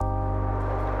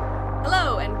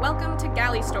and welcome to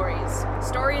Galley Stories,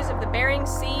 stories of the Bering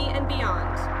Sea and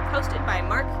beyond, hosted by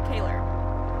Mark Kaler.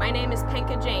 My name is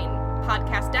Penka Jane,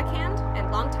 podcast deckhand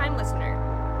and longtime listener.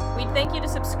 We'd thank you to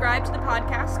subscribe to the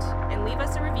podcast and leave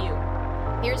us a review.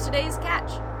 Here's today's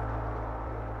catch.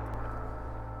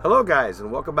 Hello guys, and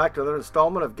welcome back to another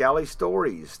installment of Galley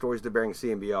Stories, stories of the Bering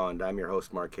Sea and beyond. I'm your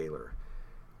host, Mark Kaler.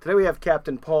 Today we have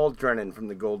Captain Paul Drennan from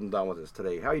the Golden Dawn with us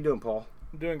today. How are you doing, Paul?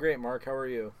 I'm doing great, Mark. How are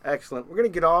you? Excellent. We're going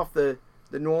to get off the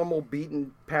normal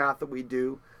beaten path that we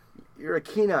do. You're a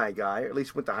Kenai guy, or at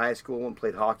least went to high school and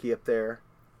played hockey up there.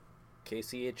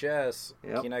 KCHS,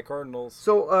 yep. Kenai Cardinals.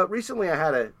 So recently I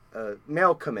had a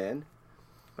mail come in.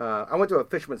 I went to a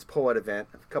Fisherman's Poet event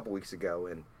a couple weeks ago,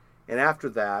 and after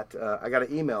that I got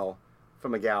an email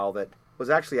from a gal that was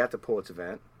actually at the Poets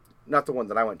event, not the one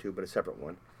that I went to, but a separate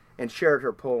one, and shared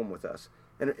her poem with us.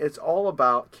 And it's all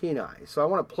about Kenai. So I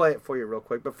want to play it for you real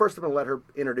quick. But first I'm going to let her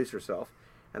introduce herself.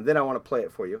 And then I want to play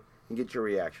it for you and get your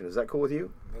reaction. Is that cool with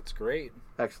you? That's great.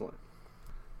 Excellent.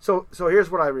 So here's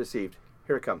what I received.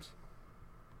 Here it comes.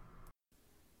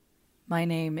 My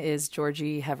name is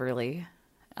Georgie Heverly.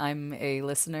 I'm a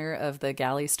listener of the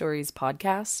Galley Stories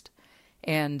podcast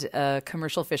and a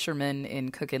commercial fisherman in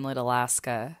Cook Inlet,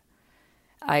 Alaska.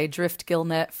 I drift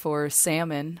gillnet for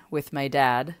salmon with my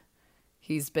dad.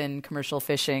 He's been commercial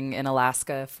fishing in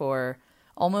Alaska for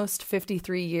almost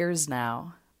 53 years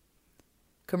now.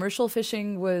 Commercial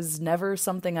fishing was never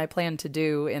something I planned to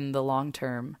do in the long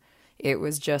term. It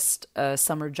was just a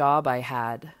summer job I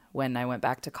had when I went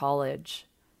back to college.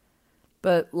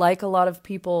 But like a lot of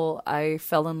people, I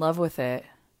fell in love with it,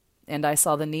 and I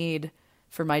saw the need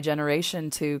for my generation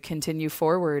to continue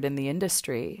forward in the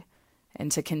industry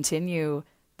and to continue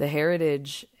the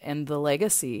heritage and the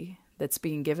legacy that's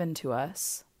being given to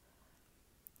us.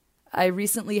 I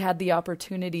recently had the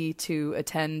opportunity to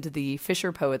attend the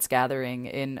Fisher Poets Gathering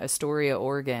in Astoria,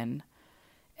 Oregon.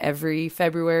 Every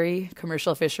February,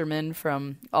 commercial fishermen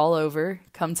from all over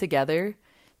come together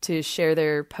to share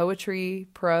their poetry,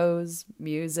 prose,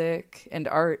 music, and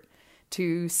art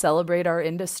to celebrate our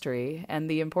industry and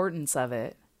the importance of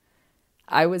it.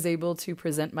 I was able to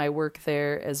present my work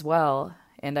there as well,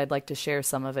 and I'd like to share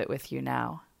some of it with you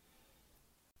now.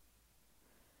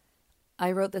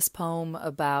 I wrote this poem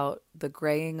about the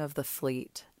graying of the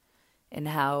fleet and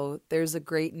how there's a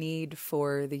great need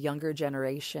for the younger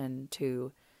generation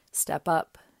to step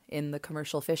up in the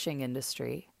commercial fishing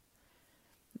industry.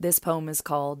 This poem is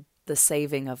called The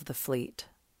Saving of the Fleet.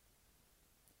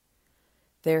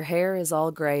 Their hair is all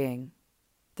graying.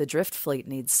 The drift fleet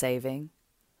needs saving.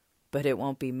 But it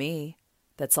won't be me.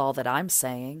 That's all that I'm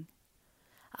saying.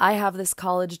 I have this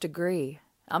college degree.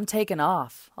 I'm taking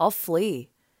off. I'll flee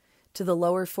to the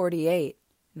lower 48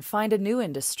 and find a new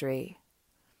industry.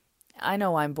 I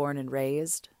know I'm born and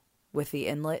raised with the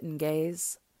inlet and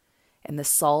gaze, and the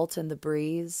salt and the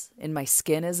breeze in my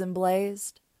skin is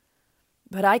emblazed.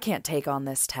 But I can't take on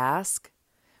this task.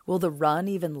 Will the run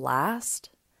even last?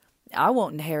 I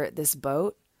won't inherit this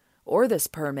boat, or this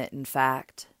permit, in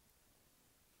fact.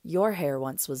 Your hair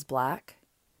once was black.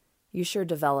 You sure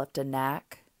developed a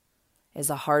knack. As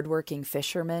a hard-working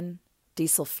fisherman,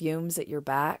 diesel fumes at your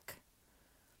back.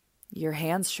 Your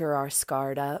hands sure are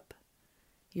scarred up.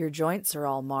 Your joints are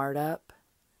all marred up.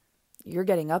 You're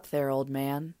getting up there, old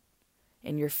man,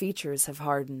 and your features have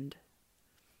hardened.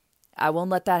 I won't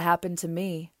let that happen to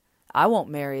me. I won't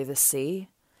marry the sea.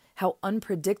 How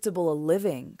unpredictable a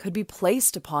living could be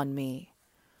placed upon me.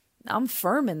 I'm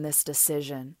firm in this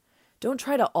decision. Don't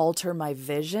try to alter my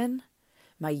vision,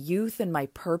 my youth and my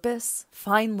purpose,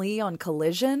 finally on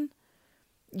collision.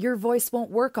 Your voice won't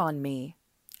work on me.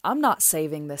 I'm not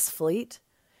saving this fleet.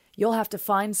 You'll have to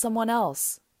find someone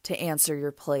else to answer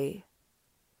your plea.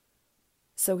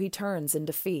 So he turns in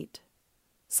defeat.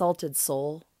 Salted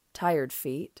soul, tired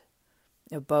feet,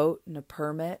 a boat and a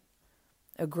permit,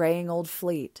 a graying old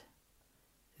fleet.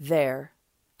 There,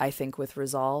 I think with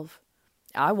resolve,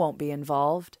 I won't be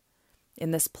involved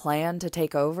in this plan to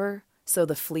take over so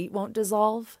the fleet won't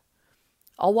dissolve.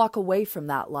 I'll walk away from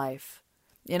that life,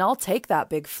 and I'll take that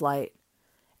big flight.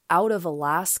 Out of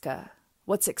Alaska,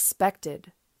 what's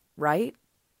expected, right?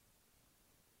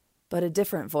 But a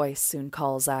different voice soon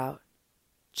calls out,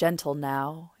 gentle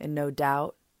now and no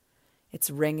doubt. It's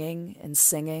ringing and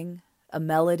singing, a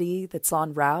melody that's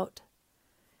en route.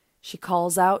 She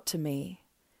calls out to me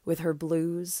with her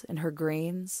blues and her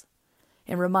greens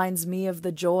and reminds me of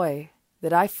the joy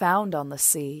that I found on the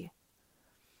sea.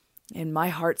 And my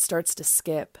heart starts to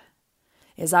skip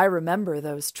as I remember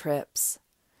those trips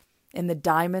and the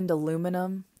diamond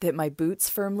aluminum that my boots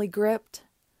firmly gripped,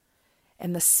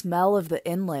 and the smell of the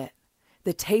inlet,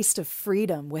 the taste of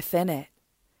freedom within it.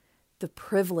 The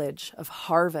privilege of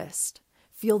harvest.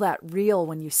 Feel that reel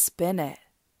when you spin it.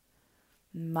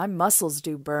 My muscles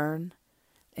do burn,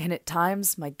 and at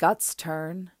times my guts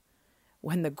turn,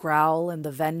 when the growl and the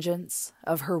vengeance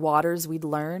of her waters we'd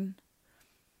learn.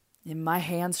 And my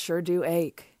hands sure do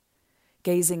ache,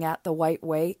 gazing at the white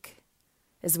wake,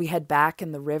 as we head back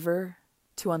in the river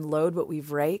to unload what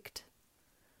we've raked.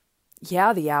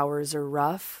 Yeah, the hours are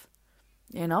rough,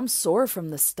 and I'm sore from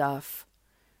the stuff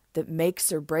that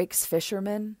makes or breaks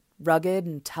fishermen rugged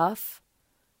and tough.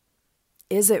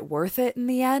 Is it worth it in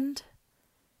the end?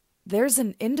 There's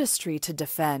an industry to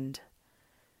defend.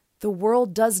 The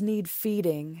world does need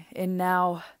feeding, and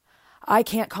now I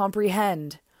can't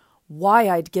comprehend why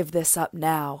I'd give this up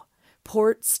now.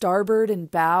 Port, starboard, and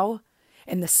bow,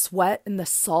 and the sweat and the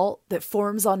salt that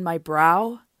forms on my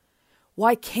brow.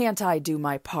 Why can't I do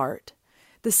my part?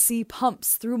 The sea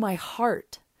pumps through my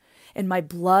heart, and my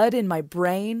blood in my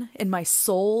brain, and my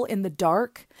soul in the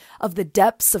dark of the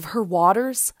depths of her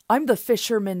waters. I'm the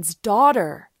fisherman's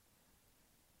daughter.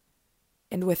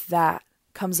 And with that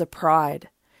comes a pride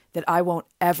that I won't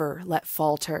ever let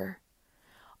falter.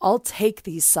 I'll take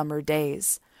these summer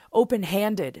days,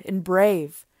 open-handed and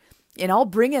brave, and I'll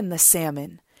bring in the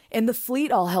salmon, and the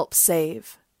fleet I'll help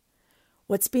save.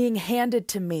 What's being handed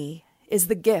to me is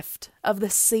the gift of the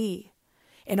sea,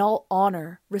 and I'll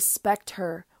honor, respect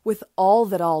her with all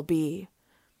that I'll be.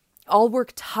 I'll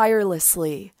work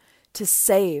tirelessly to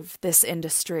save this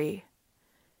industry,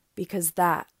 because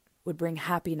that would bring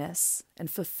happiness and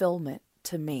fulfillment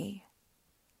to me.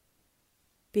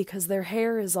 Because their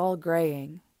hair is all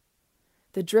graying,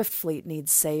 the drift fleet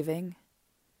needs saving,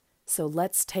 so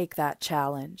let's take that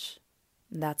challenge.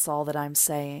 And that's all that I'm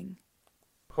saying.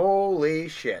 Holy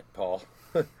shit, Paul.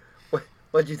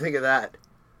 What'd you think of that?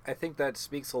 I think that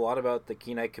speaks a lot about the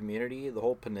Kenai community, the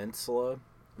whole peninsula.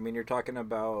 I mean, you're talking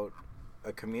about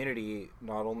a community,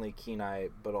 not only Kenai,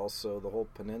 but also the whole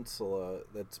peninsula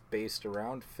that's based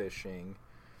around fishing.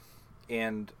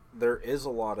 And there is a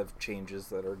lot of changes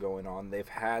that are going on. They've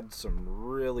had some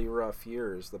really rough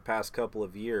years the past couple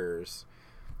of years.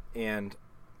 And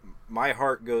my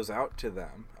heart goes out to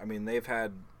them. I mean, they've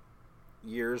had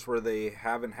years where they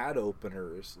haven't had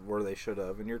openers where they should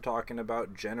have. And you're talking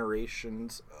about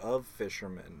generations of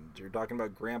fishermen. You're talking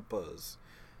about grandpas,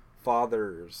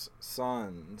 fathers,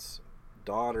 sons,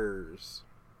 daughters.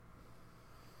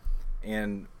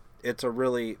 And it's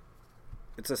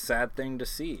a sad thing to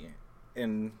see.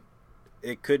 And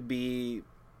it could be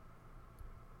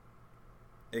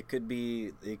do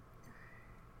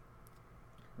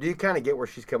you kind of get where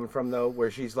she's coming from, though?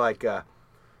 Where she's like,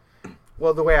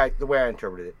 well, the way I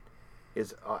interpret it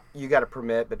is, you got a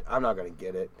permit, but I'm not going to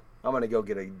get it. I'm going to go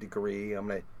get a degree. I'm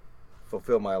going to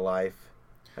fulfill my life,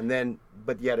 and then,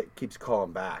 but yet it keeps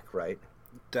calling back, right?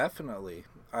 Definitely.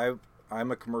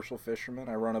 I'm a commercial fisherman.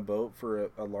 I run a boat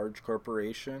for a large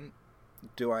corporation.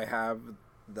 Do I have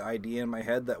the idea in my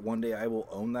head that one day I will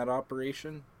own that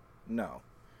operation? No.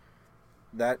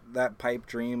 That pipe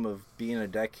dream of being a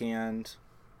deckhand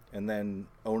and then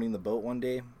owning the boat one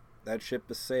day, that ship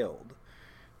has sailed.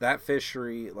 That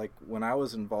fishery, like when I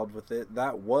was involved with it,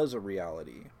 that was a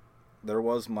reality. There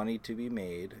was money to be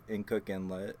made in Cook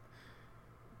Inlet,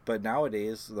 but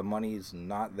nowadays the money's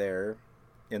not there,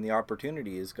 and the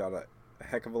opportunity has got a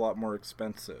heck of a lot more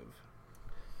expensive.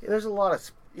 Yeah, there's a lot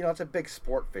of, it's a big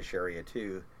sport fish area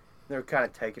too. They're kind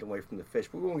of taken away from the fish,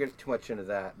 but we won't get too much into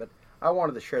that. But I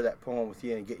wanted to share that poem with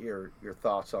you and get your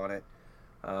thoughts on it.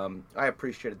 I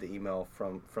appreciated the email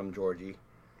from Georgie,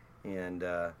 and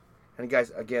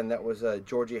guys, again, that was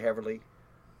Georgie Heverly.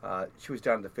 She was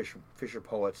down at the Fisher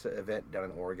Poets event down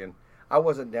in Oregon. I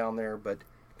wasn't down there, but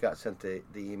got sent the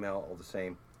email all the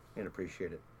same, and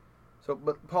appreciate it. So,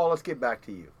 but Paul, let's get back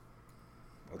to you.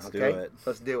 Let's do it.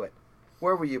 Let's do it.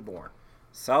 Where were you born?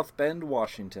 South Bend,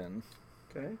 Washington.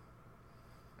 Okay.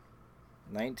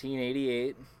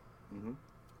 1988. Mm-hmm.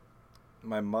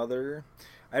 My mother,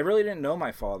 I really didn't know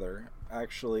my father,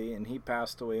 actually, and he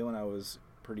passed away when I was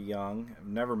pretty young. I've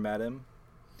never met him.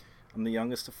 I'm the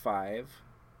youngest of 5,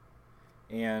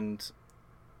 and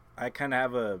I kind of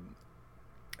have a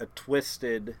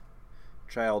twisted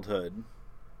childhood.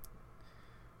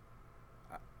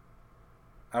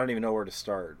 I don't even know where to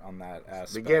start on that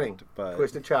aspect. Beginning, but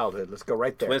twisted childhood. Let's go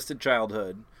right there. Twisted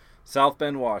childhood. South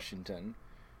Bend, Washington.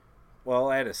 Well,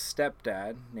 I had a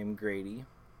stepdad named Grady,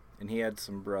 and he had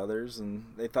some brothers, and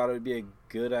they thought it would be a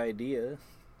good idea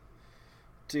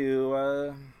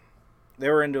to, they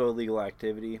were into illegal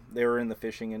activity. They were in the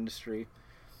fishing industry.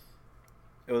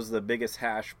 It was the biggest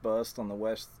hash bust on the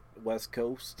west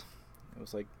coast. It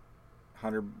was like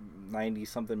 $190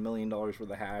 something million worth of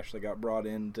hash that got brought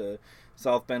into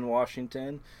South Bend,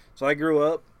 Washington. So I grew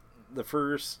up the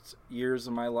first years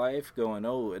of my life going,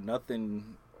 oh,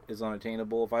 nothing is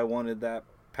unattainable. If I wanted that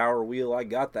power wheel, I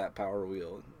got that power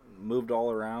wheel. Moved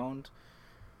all around.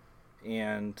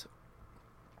 And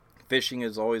fishing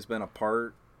has always been a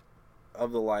part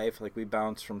of the life. Like, we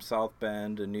bounced from South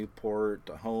Bend to Newport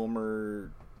to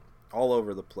Homer, all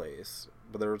over the place.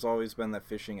 But there's always been that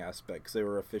fishing aspect because they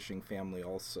were a fishing family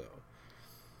also.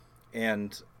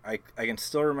 And I can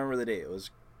still remember the day. It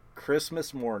was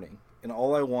Christmas morning, and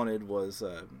all I wanted was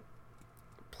a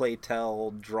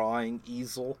Playtel drawing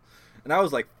easel. And I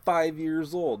was like 5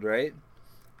 years old, right?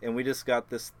 And we just got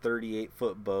this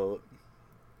 38-foot boat.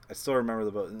 I still remember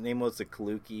the boat. The name was the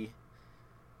Kaluki.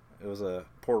 It was a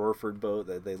Port Orford boat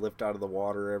that they lift out of the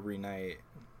water every night.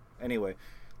 Anyway,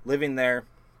 living there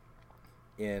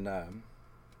in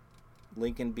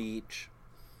Lincoln Beach,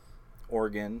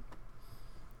 Oregon.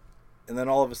 And then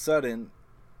all of a sudden,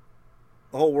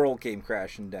 the whole world came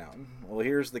crashing down. Well,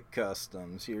 here's the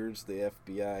customs, here's the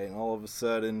FBI, and all of a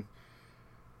sudden,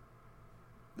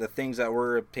 the things that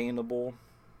were obtainable,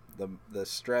 the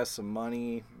stress of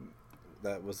money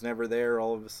that was never there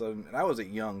all of a sudden. And I was a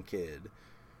young kid.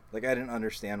 Like, I didn't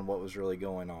understand what was really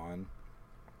going on.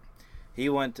 He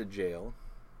went to jail.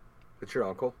 It's your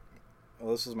uncle?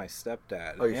 Well, this was my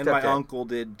stepdad. Oh, your and stepdad. My uncle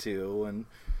did too. And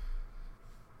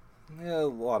a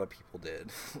lot of people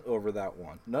did over that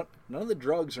one. None of the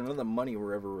drugs or none of the money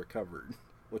were ever recovered,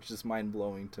 which is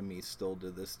mind-blowing to me still to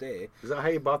this day. Is that how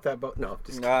you bought that boat? No,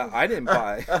 just kidding. I didn't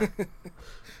buy.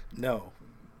 No.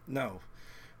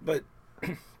 But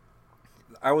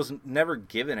I was never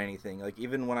given anything. Like,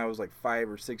 even when I was like 5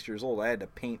 or 6 years old, I had to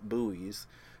paint buoys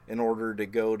in order to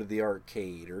go to the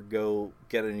arcade or go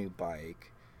get a new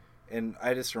bike. And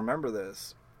I just remember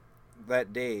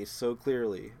that day so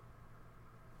clearly.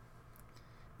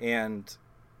 And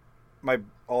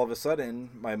all of a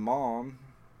sudden, my mom,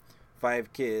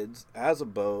 5 kids, has a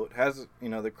boat, has,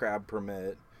 the crab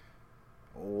permit.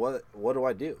 What do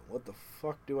I do? What the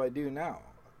fuck do I do now?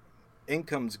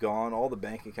 Income's gone, all the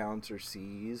bank accounts are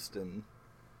seized, and,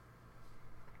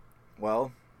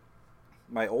 well,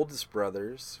 my oldest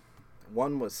brothers,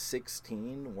 one was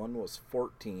 16, one was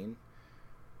 14.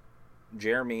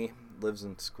 Jeremy lives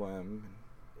in Sequim.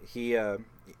 He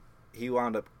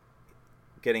wound up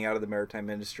getting out of the maritime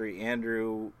industry.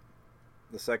 Andrew,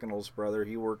 the second oldest brother,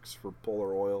 he works for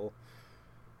Polar Oil,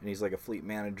 and he's like a fleet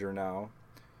manager now.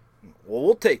 Well,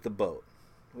 we'll take the boat.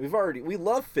 We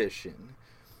love fishing.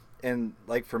 And,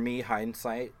 like, for me,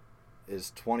 hindsight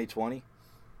is 20/20.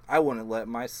 I wouldn't let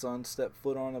my son step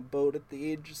foot on a boat at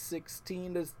the age of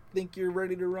 16 to think you're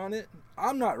ready to run it.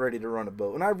 I'm not ready to run a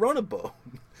boat, and I run a boat.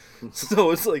 So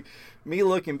it's like, me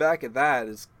looking back at that,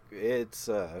 it's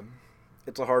a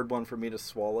hard one for me to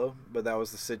swallow, but that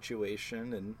was the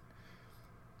situation, and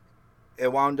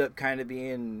it wound up kind of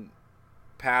being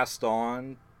passed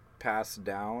down,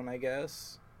 I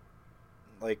guess.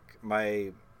 Like,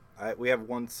 we have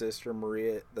one sister,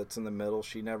 Maria, that's in the middle.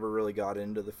 She never really got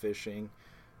into the fishing.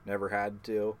 Never had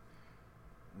to.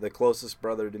 The closest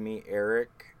brother to me,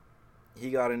 Eric,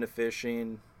 he got into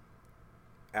fishing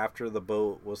after the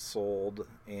boat was sold.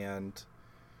 And,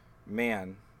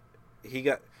 man,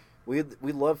 we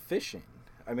love fishing.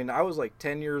 I mean, I was like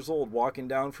 10 years old walking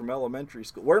down from elementary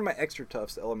school. We're in my Extra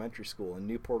Tufts Elementary School in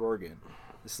Newport, Oregon.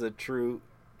 This is a true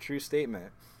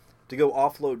statement. To go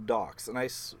offload docks, and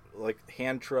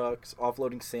hand trucks,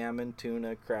 offloading salmon,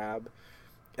 tuna, crab,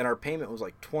 and our payment was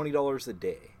like $20 a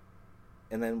day,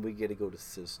 and then we get to go to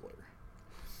Sizzler,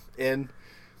 and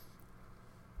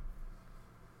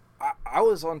I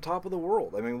was on top of the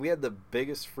world. I mean, we had the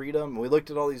biggest freedom. We looked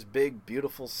at all these big,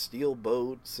 beautiful steel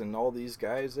boats, and all these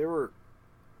guys, they were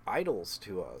idols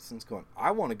to us, and it's going,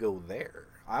 I want to go there.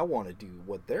 I want to do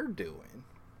what they're doing.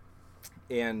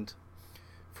 And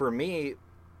for me,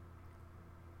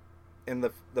 and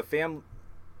the fam,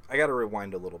 I got to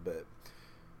rewind a little bit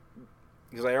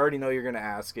because I already know you're going to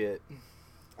ask it.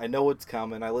 I know what's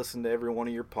coming. I listen to every one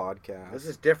of your podcasts. This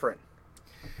is different.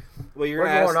 Well, we're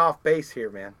going off base here,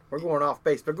 man. We're going off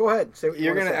base. But go ahead. Say what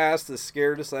you're going to ask the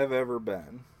scaredest I've ever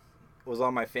been. Was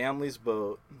on my family's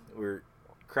boat. We were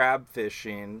crab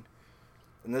fishing,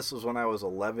 and this was when I was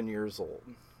 11 years old.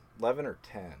 11 or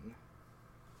 10.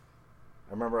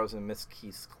 I remember I was in Miss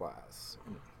Keith's class.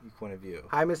 Point of view.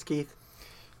 Hi, Miss Keith.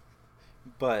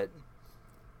 But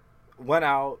went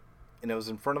out, and it was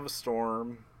in front of a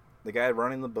storm. The guy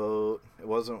running the boat, it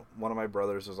wasn't one of my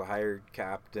brothers, it was a hired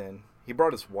captain. He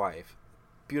brought his wife,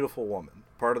 beautiful woman.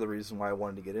 Part of the reason why I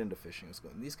wanted to get into fishing was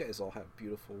going, these guys all have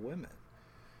beautiful women.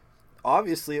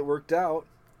 Obviously, it worked out.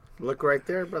 Look right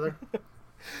there, brother.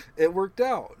 It worked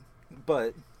out.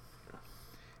 But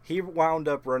he wound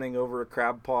up running over a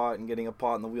crab pot and getting a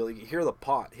pot in the wheel. You could hear the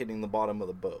pot hitting the bottom of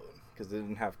the boat because it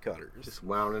didn't have cutters. Just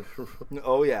wound it.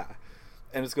 Oh, yeah.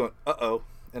 And it's going, uh-oh.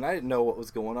 And I didn't know what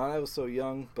was going on. I was so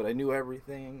young, but I knew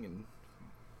everything, and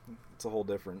it's a whole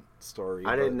different story.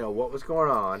 I didn't know what was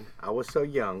going on. I was so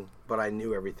young, but I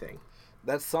knew everything.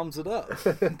 That sums it up,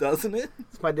 doesn't it?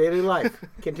 It's my daily life.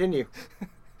 Continue.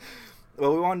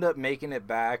 Well, we wound up making it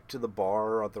back to the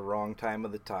bar at the wrong time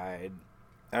of the tide.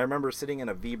 I remember sitting in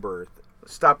a V-berth.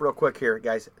 Stop real quick here,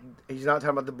 guys. He's not talking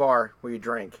about the bar where you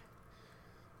drink.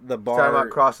 The He's bar... talking about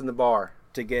crossing the bar.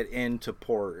 To get into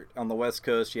port. On the West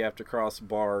Coast, you have to cross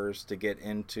bars to get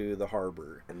into the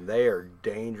harbor. And they are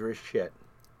dangerous shit.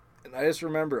 And I just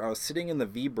remember I was sitting in the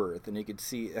V-berth, and you could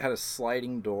see it had a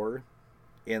sliding door,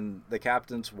 and the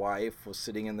captain's wife was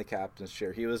sitting in the captain's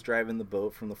chair. He was driving the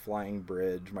boat from the flying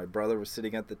bridge. My brother was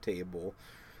sitting at the table.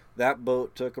 That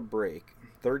boat took a break.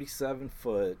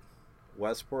 37-foot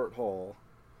Westport Hull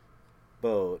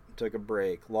boat took a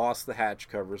break. Lost the hatch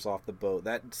covers off the boat.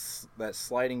 That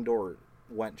sliding door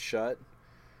went shut,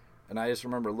 and I just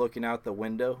remember looking out the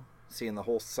window, seeing the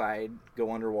whole side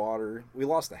go underwater. We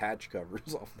lost the hatch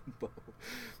covers off the boat.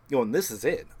 Going, this is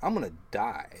it. I'm going to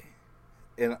die.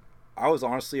 And I was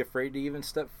honestly afraid to even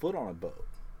step foot on a boat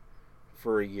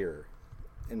for a year.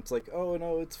 And it's like, oh,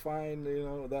 no, it's fine. You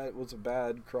know, that was a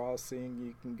bad crossing.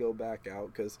 You can go back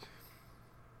out because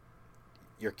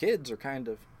your kids are kind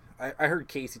of... I heard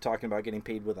Casey talking about getting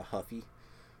paid with a Huffy.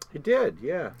 He did,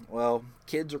 yeah. Well,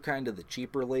 kids are kind of the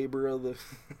cheaper labor of the...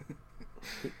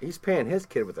 He's paying his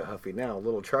kid with a Huffy now,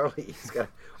 little Charlie. He's got,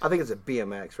 I think it's a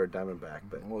BMX or a Diamondback,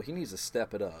 but well, he needs to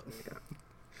step it up. Yeah.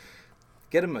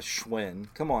 Get him a Schwinn.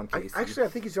 Come on, Casey. I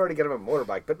think he's already got him a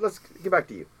motorbike. But let's get back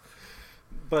to you.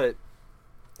 But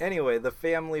anyway, the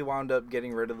family wound up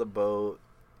getting rid of the boat.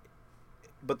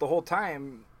 But the whole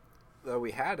time that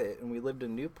we had it and we lived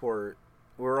in Newport,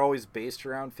 we were always based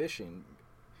around fishing.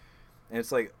 And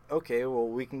it's like, okay, well,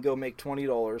 we can go make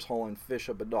 $20 hauling fish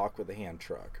up a dock with a hand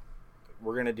truck.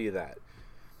 We're going to do that.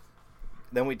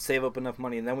 Then we'd save up enough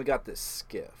money, and then we got this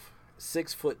skiff.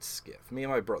 6-foot skiff. Me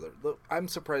and my brother. Look, I'm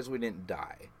surprised we didn't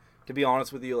die. To be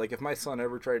honest with you, like, if my son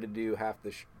ever tried to do half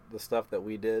the stuff that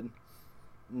we did,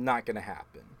 not going to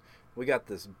happen. We got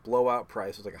this blowout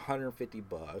price. It was like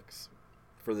 $150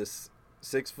 for this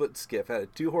 6-foot skiff. Had a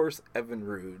 2-horse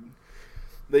Evinrude.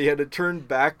 They had to turn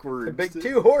backwards. The big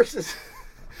 2 horses.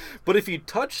 But if you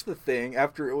touched the thing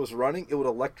after it was running, it would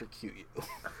electrocute you.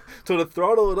 So to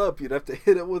throttle it up, you'd have to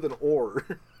hit it with an oar.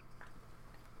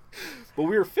 But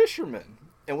we were fishermen,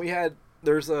 and we had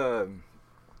there's a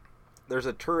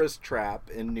tourist trap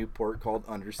in Newport called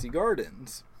Undersea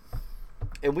Gardens.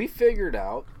 And we figured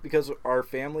out, because our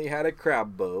family had a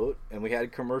crab boat and we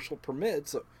had commercial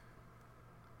permits,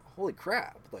 holy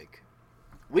crap, like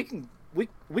we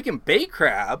can bait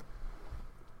crab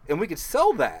and we could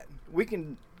sell that. We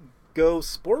can go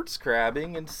sports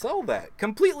crabbing and sell that.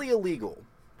 Completely illegal.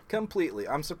 Completely.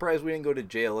 I'm surprised we didn't go to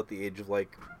jail at the age of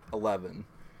like 11.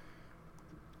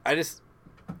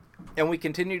 And we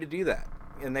continue to do that.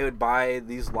 And they would buy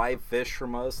these live fish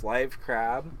from us, live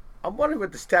crab. I'm wondering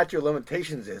what the statute of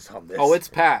limitations is on this. Oh, it's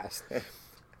passed.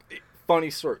 Funny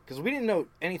story. Because we didn't know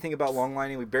anything about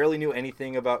longlining. We barely knew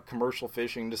anything about commercial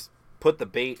fishing. Just put the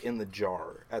bait in the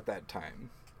jar at that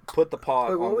time. Put the pot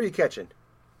Wait, what were you catching?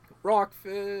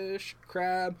 Rockfish,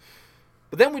 crab.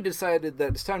 But then we decided that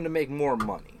it's time to make more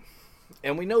money.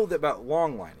 And we know that about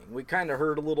longlining. We kind of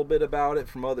heard a little bit about it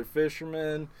from other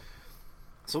fishermen.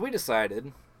 So we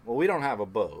decided, well, we don't have a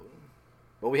boat,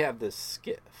 but we have this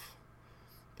skiff.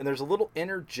 And there's a little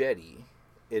inner jetty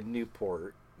in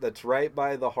Newport that's right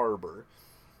by the harbor.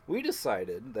 We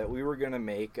decided that we were going to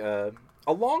make a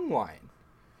long line.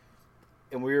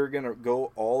 And we were going to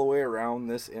go all the way around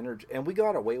this inner... And we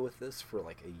got away with this for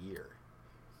like a year.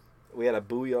 We had a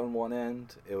buoy on one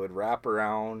end. It would wrap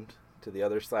around to the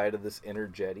other side of this inner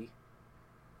jetty.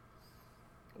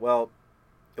 Well,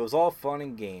 it was all fun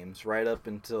and games right up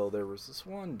until there was this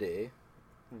one day.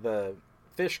 The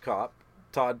fish cop,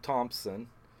 Todd Thompson,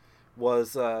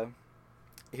 was...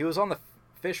 he was on the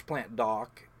fish plant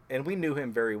dock, and we knew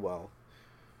him very well.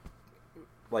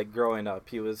 Like, growing up,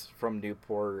 he was from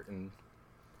Newport, and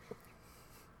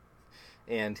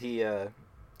he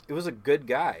was a good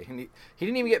guy, and he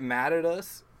didn't even get mad at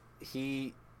us.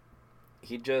 He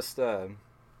just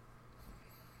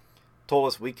told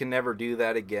us we can never do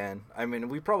that again. I mean,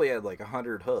 we probably had like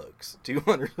 100 hooks,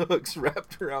 200 hooks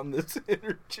wrapped around this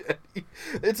inner jetty.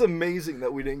 It's amazing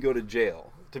that we didn't go to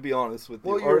jail, to be honest with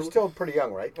you. Well, you were still pretty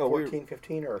young, right? Oh, 14,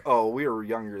 15? Or... Oh, we were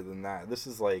younger than that. This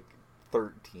is like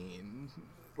 13.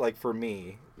 Like, for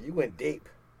me. You went deep.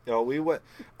 You know, we went...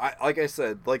 like I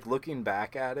said, like, looking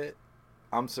back at it,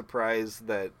 I'm surprised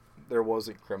that there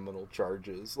wasn't criminal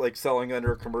charges. Like, selling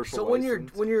under a commercial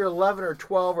license. So when you're 11 or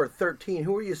 12 or 13,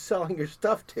 who are you selling your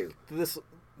stuff to? This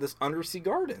Undersea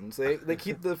Gardens. They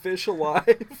keep the fish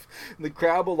alive, the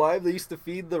crab alive. They used to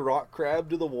feed the rock crab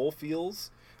to the wolf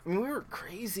eels. I mean, we were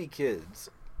crazy kids.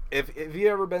 Have you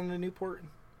ever been to Newport?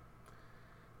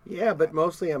 Yeah, but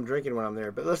mostly I'm drinking when I'm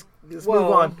there. But let's move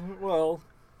on. Well,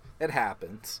 it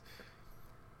happens.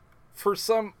 For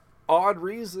some odd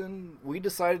reason, we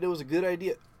decided it was a good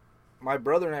idea. My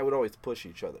brother and I would always push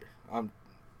each other. I'm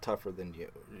tougher than you.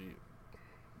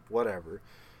 Whatever.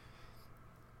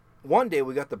 One day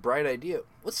we got the bright idea.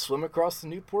 Let's swim across the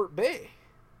Newport Bay.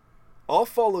 I'll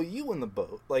follow you in the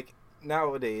boat. Like,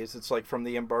 nowadays, it's like from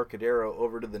the Embarcadero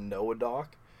over to the NOAA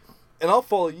dock. And I'll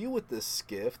follow you with this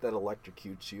skiff that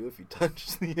electrocutes you if you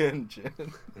touch the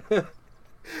engine.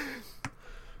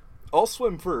 I'll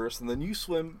swim first, and then you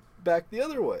swim back the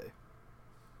other way.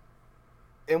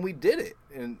 And we did it.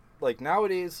 And, like,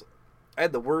 nowadays, I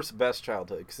had the best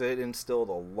childhood because it instilled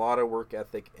a lot of work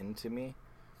ethic into me.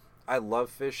 I love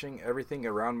fishing. Everything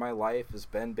around my life has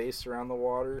been based around the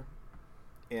water.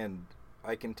 And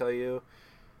I can tell you,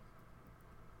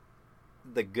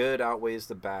 the good outweighs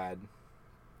the bad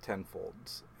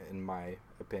tenfolds, in my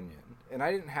opinion. And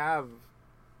I didn't have,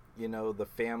 the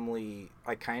family.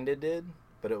 I kind of did,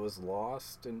 but it was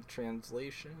lost in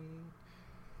translation.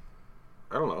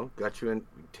 I don't know. Got you in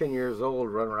 10 years old,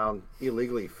 running around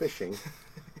illegally fishing.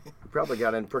 You probably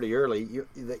got in pretty early.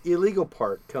 The illegal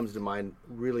part comes to mind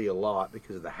really a lot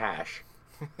because of the hash.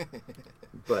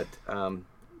 But,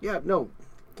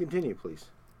 continue, please.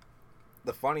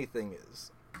 The funny thing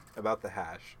is, about the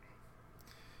hash,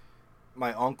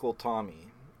 my uncle Tommy,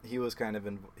 he was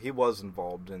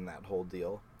involved in that whole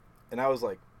deal. And I was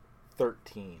like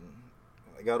 13.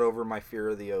 I got over my fear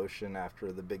of the ocean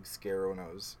after the big scare when I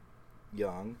was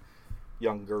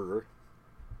younger.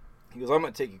 He goes, I'm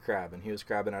going to take you crabbing. He was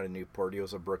crabbing out of Newport. He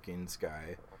was a Brookings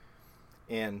guy.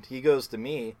 And he goes to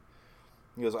me,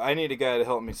 he goes, I need a guy to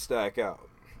help me stack out.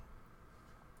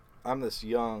 I'm this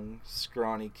young,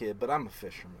 scrawny kid, but I'm a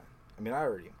fisherman. I mean, I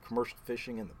already am commercial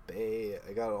fishing in the bay.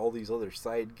 I got all these other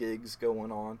side gigs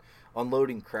going on.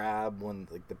 Unloading crab when,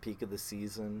 like, the peak of the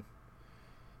season.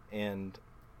 And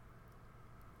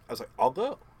I was like, I'll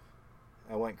go.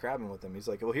 I went crabbing with him. He's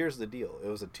like, well, here's the deal. It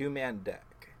was a 2-man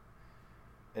deck.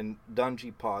 And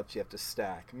Dungy pots you have to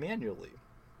stack manually.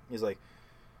 He's like,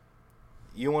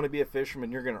 you want to be a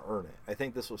fisherman, you're going to earn it. I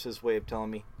think this was his way of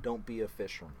telling me, don't be a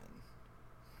fisherman.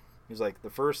 He's like, the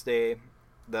first day,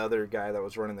 the other guy that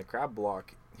was running the crab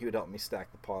block, he would help me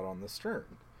stack the pot on the stern.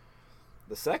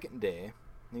 The second day,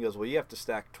 he goes, well, you have to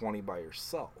stack 20 by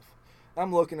yourself.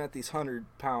 I'm looking at these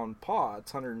 100-pound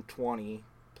pots, 120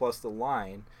 plus the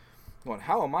line, going,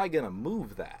 how am I going to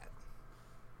move that?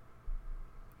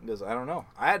 He goes, I don't know.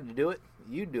 I had to do it.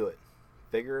 You do it.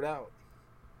 Figure it out.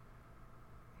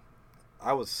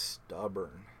 I was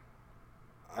stubborn.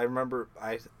 I remember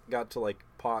I got to like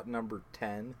pot number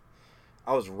 10.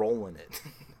 I was rolling it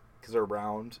because they're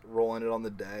round, rolling it on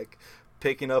the deck,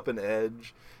 picking up an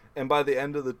edge. And by the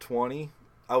end of the 20,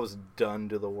 I was done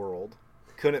to the world.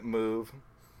 Couldn't move.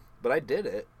 But I did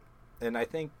it. And I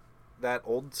think that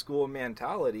old school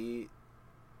mentality,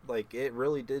 like, it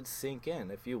really did sink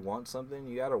in. If you want something,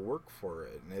 you got to work for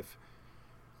it. And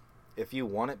if you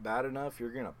want it bad enough, you're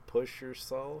going to push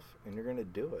yourself and you're going to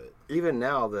do it. Even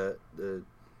now, the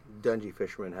Dungy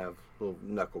fishermen have little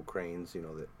knuckle cranes,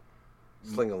 that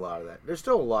sling a lot of that. There's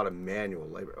still a lot of manual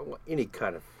labor. Any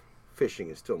kind of fishing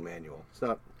is still manual.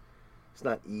 It's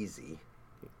not easy,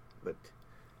 but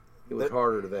it was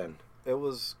harder then. It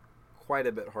was quite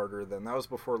a bit harder then. That was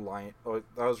before line. Oh,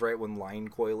 that was right when line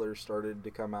coilers started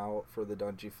to come out for the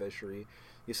Dungy fishery.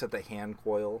 You set the hand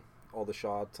coil all the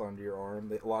shots onto your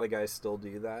arm. A lot of guys still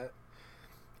do that.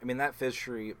 I mean, that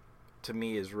fishery to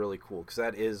me is really cool because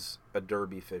that is a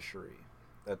derby fishery.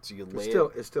 It still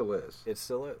is. It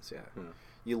still is, yeah.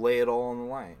 You lay it all on the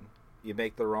line. You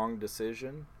make the wrong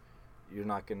decision, you're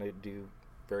not going to do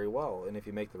very well. And if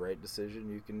you make the right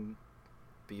decision, you can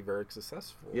be very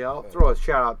successful. Yeah, I'll throw a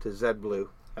shout out to Zed Blue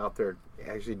out there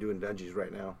actually doing Dungies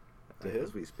right now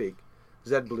as we speak.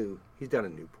 Zed Blue, he's down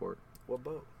in Newport. What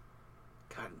boat?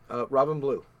 God, Robin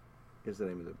Blue is the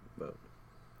name of the boat.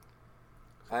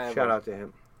 Shout out to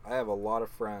him. I have a lot of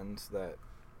friends that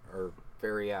are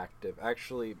very active.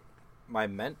 Actually, my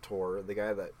mentor,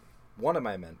 one of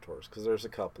my mentors, because there's a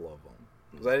couple of them,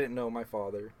 because I didn't know my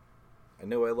father. I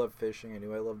knew I loved fishing. I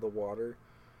knew I loved the water.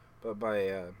 But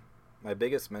my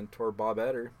biggest mentor, Bob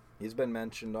Etter, He's been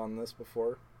mentioned on this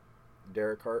before.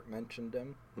 Derek Hart mentioned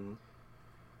him. Mm-hmm.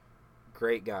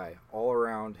 Great guy. All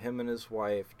around, him and his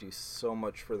wife do so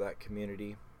much for that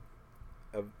community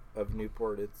of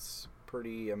Newport. It's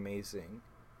pretty amazing.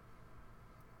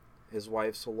 His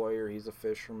wife's a lawyer. He's a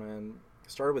fisherman.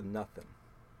 Started with nothing.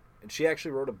 And she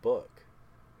actually wrote a book,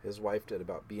 his wife did,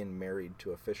 about being married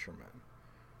to a fisherman.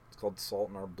 It's called Salt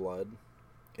in Our Blood.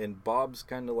 And Bob's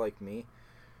kind of like me.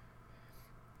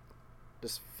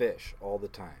 Just fish all the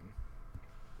time.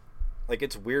 Like,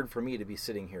 it's weird for me to be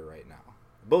sitting here right now.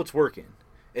 The boat's working.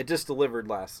 It just delivered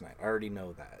last night. I already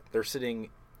know that. They're sitting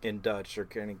in Dutch. They're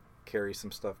going to carry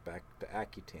some stuff back to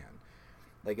Akutan.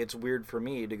 Like, it's weird for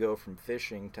me to go from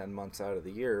fishing 10 months out of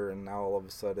the year, and now all of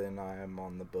a sudden I am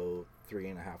on the boat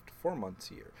 3.5 to 4 months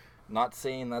a year. Not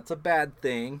saying that's a bad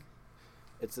thing.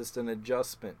 It's just an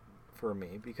adjustment for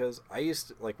me, because I used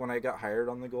to, like, when I got hired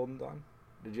on the Golden Dawn,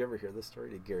 did you ever hear this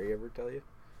story? Did Gary ever tell you?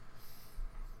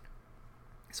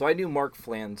 So I knew Mark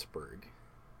Flansburgh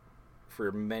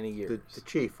for many years. The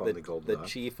chief on the Golden Dawn. The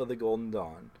chief of the Golden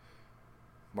Dawn.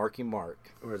 Marky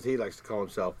Mark. Or as he likes to call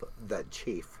himself, the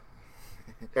chief.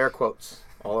 Air quotes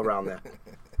all around that.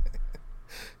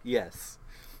 Yes.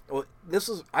 Well,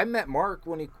 I met Mark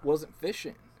when he wasn't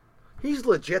fishing. He's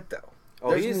legit, though.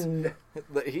 Oh, he's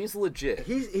legit.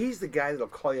 He's the guy that'll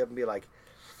call you up and be like,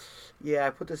 yeah, I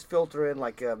put this filter in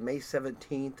like May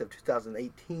 17th of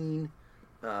 2018.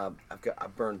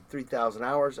 I've burned 3,000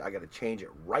 hours. I got to change it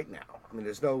right now. I mean,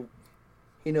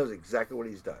 he knows exactly what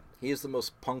he's done. He is the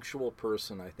most punctual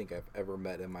person I think I've ever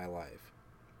met in my life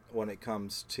when it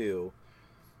comes to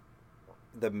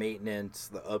the maintenance,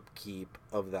 the upkeep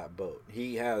of that boat.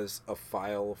 He has a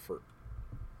file for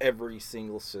every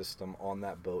single system on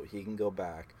that boat. He can go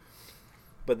back.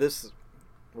 But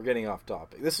we're getting off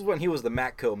topic. This is when he was the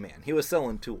Matco man. He was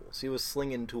selling tools. He was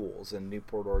slinging tools in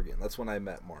Newport, Oregon. That's when I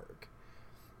met Mark.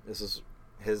 This is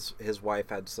his wife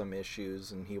had some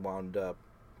issues, and he wound up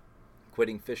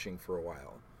quitting fishing for a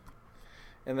while.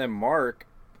 And then Mark,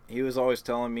 he was always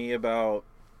telling me about,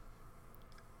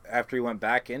 after he went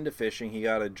back into fishing, he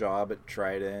got a job at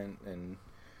Trident, and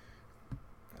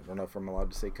I don't know if I'm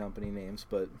allowed to say company names,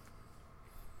 but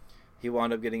he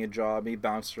wound up getting a job. He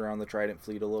bounced around the Trident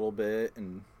fleet a little bit,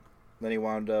 and then he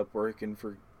wound up working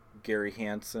for Gary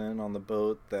Hansen on the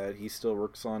boat that he still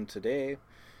works on today,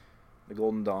 the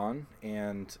Golden Dawn.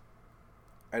 And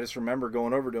I just remember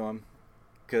going over to him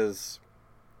because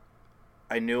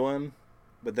I knew him,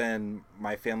 but then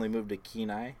my family moved to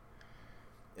Kenai,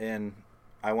 and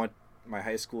I went my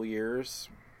high school years,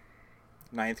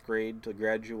 9th grade to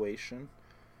graduation,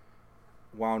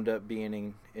 wound up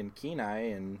being in Kenai,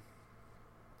 and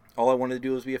all I wanted to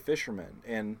do was be a fisherman.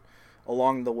 And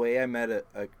along the way, I met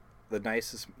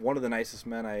one of the nicest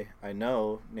men I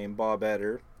know, named Bob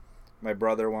Etter. My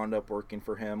brother wound up working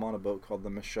for him on a boat called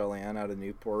the Michelle Ann out of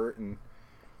Newport, and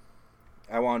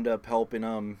I wound up helping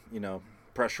him,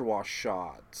 pressure wash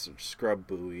shots or scrub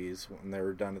buoys when they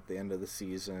were done at the end of the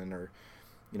season, or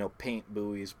paint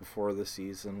buoys before the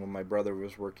season when my brother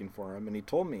was working for him. And he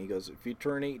told me, he goes, if you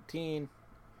turn 18,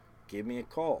 give me a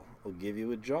call. I'll give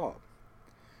you a job.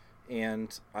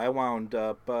 And I wound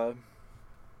up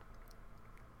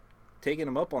taking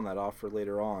him up on that offer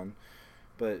later on.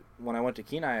 But when I went to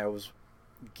Kenai, I was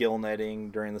gill netting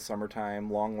during the summertime,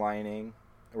 long lining.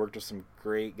 I worked with some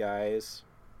great guys.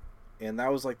 And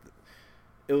that was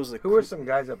Who were some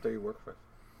guys up there you worked with?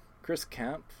 Chris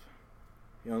Kemp.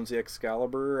 He owns the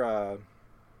Excalibur.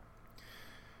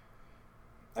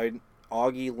 Augie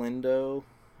Lindo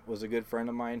was a good friend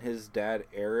of mine. His dad,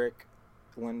 Eric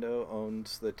Lindo,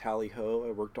 owns the Tally Ho.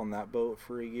 I worked on that boat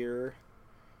for a year.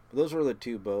 But those were the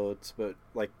two boats. But,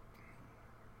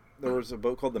 there was a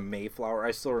boat called the Mayflower.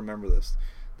 I still remember this.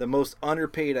 The most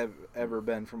underpaid I've ever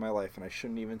been for my life. And I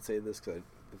shouldn't even say this because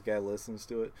the guy listens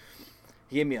to it.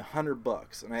 He gave me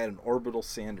 $100, and I had an orbital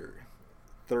sander.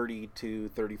 32,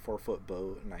 34 foot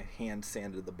boat, and I hand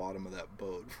sanded the bottom of that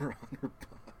boat for $100.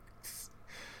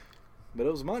 But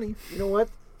it was money. You know what?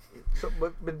 So,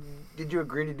 but did you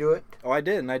agree to do it? Oh, I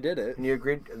did, and I did it. And you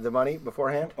agreed the money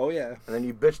beforehand? Oh, yeah. And then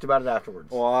you bitched about it afterwards.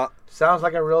 Well, sounds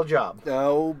like a real job.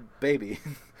 Oh, baby.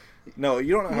 No,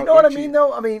 you don't know how. You know what I mean,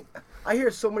 though? I mean, I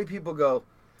hear so many people go,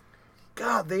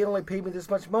 God, they only paid me this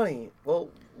much money. Well,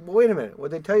 wait a minute.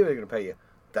 What did they tell you they're going to pay you?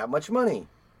 That much money.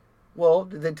 Well,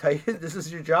 did they tell you this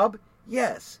is your job?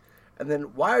 Yes. And then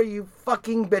why are you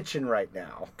fucking bitching right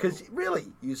now? Because really,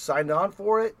 you signed on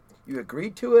for it, you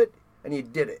agreed to it, and you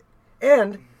did it.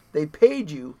 And they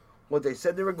paid you what they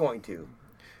said they were going to.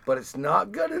 But it's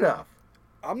not good enough.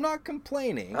 I'm not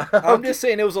complaining. I'm just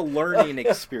saying it was a learning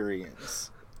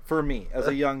experience for me as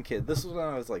a young kid. This was when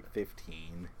I was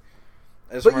 15.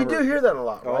 But you do hear that a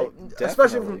lot, right?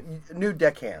 Especially from new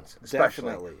deckhands. Especially.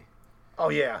 Definitely. Oh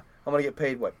yeah, I'm gonna get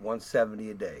paid what,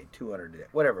 $170 a day, $200 a day,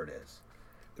 whatever it is.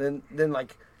 Then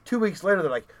like 2 weeks later, they're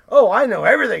like, oh, I know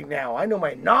everything now. I know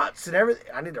my knots and everything.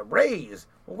 I need a raise.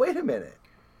 Well, wait a minute.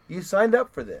 You signed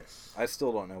up for this. I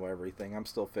still don't know everything. I'm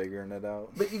still figuring it out.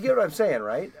 But you get what I'm saying,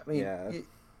 right? I mean, yeah.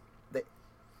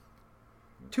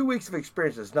 2 weeks of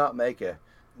experience does not make a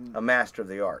master of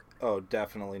the art. Oh,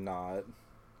 definitely not.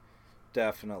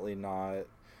 Definitely not.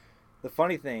 The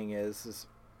funny thing is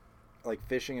like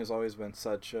fishing has always been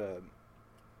such a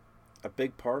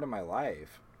big part of my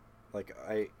life. Like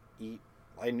I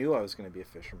knew I was going to be a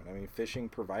fisherman. I mean, fishing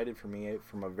provided for me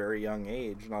from a very young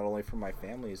age, not only from my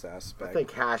family's aspect. I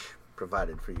think Hash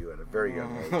provided for you at a very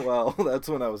young age. Well, that's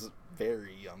when I was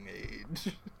very young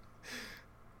age.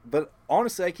 But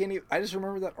honestly, I just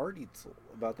remember that article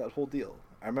about that whole deal.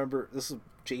 I remember, this is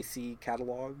JC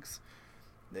catalogs.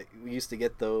 We used to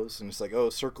get those, and it's like, oh,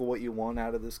 circle what you want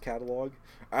out of this catalog.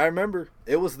 I remember,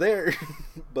 it was there.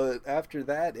 But after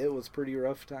that, it was pretty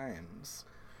rough times.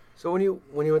 So when you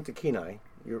went to Kenai,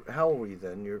 how old were you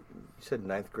then? You said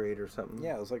 9th grade or something?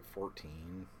 Yeah, I was like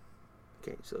 14.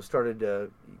 Okay, so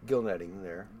started gill netting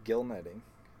there. Gill netting.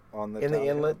 On the in the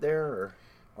inlet there? Or?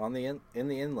 In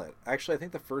the inlet. Actually, I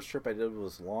think the first trip I did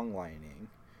was long lining.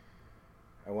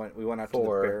 We went out to the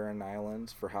Barren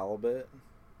Islands for halibut,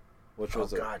 which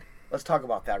was God. Let's talk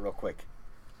about that real quick.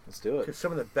 Let's do it. Because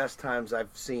some of the best times I've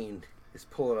seen is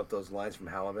pulling up those lines from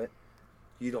halibut.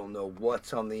 You don't know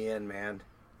what's on the end, man.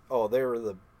 Oh, they were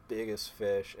the biggest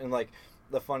fish. And like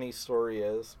the funny story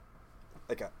is,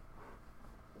 like,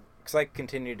 because I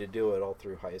continued to do it all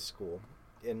through high school,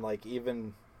 and like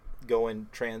even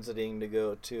transiting to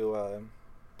go to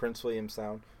Prince William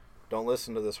Sound. Don't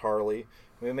listen to this, Harley.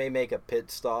 We may make a pit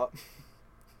stop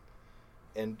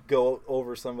and go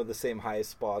over some of the same high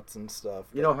spots and stuff.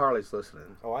 You know Harley's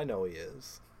listening. Oh, I know he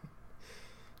is.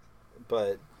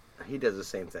 But he does the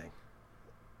same thing.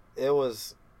 It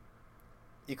was,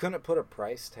 you couldn't put a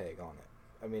price tag on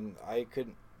it. I mean, I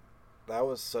couldn't. That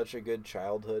was such a good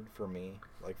childhood for me,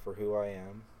 like for who I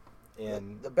am.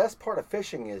 And the best part of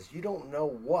fishing is you don't know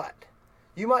what.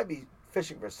 You might be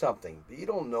fishing for something, but you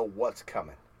don't know what's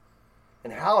coming.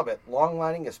 And halibut, long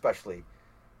lining especially,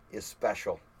 is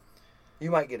special. You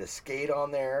might get a skate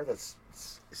on there that's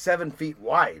 7 feet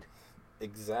wide.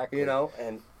 Exactly. You know,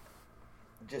 and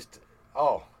just,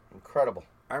 incredible.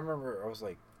 I remember I was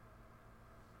like,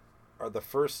 the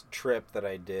first trip that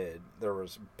I did, there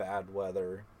was bad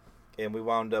weather, and we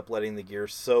wound up letting the gear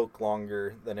soak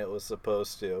longer than it was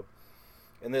supposed to.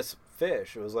 And this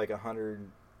fish, it was like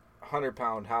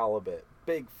 100-pound halibut,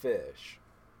 big fish.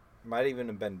 Might even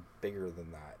have been bigger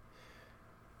than that.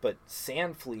 But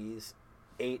sand fleas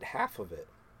ate half of it.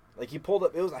 Like, he pulled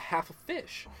up, it was a half a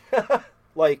fish.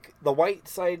 Like, the white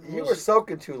side was... You were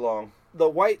soaking too long. The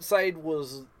white side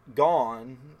was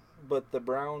gone, but the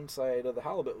brown side of the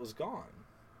halibut was gone.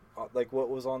 Like, what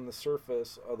was on the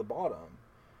surface of the bottom.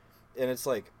 And it's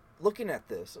like, looking at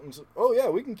this, and like, oh yeah,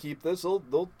 we can keep this.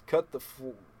 They'll cut the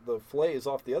fillets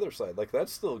off the other side. Like,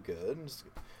 that's still good.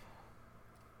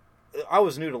 I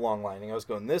was new to long lining. I was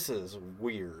going, this is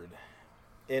weird.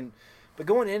 But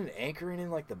going in and anchoring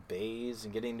in like the bays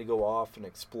and getting to go off and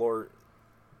explore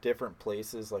different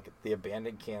places, like the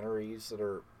abandoned canneries that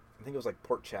are, I think it was like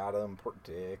Port Chatham, Port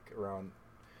Dick, around.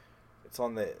 It's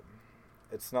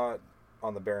not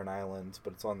on the Barren Islands,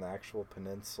 but it's on the actual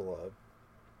peninsula.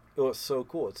 It was so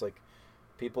cool. It's like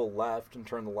people left and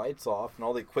turned the lights off, and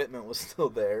all the equipment was still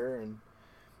there, and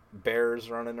bears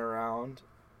running around.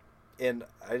 And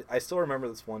I still remember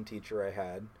this one teacher I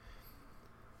had.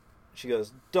 She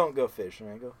goes, don't go fishing.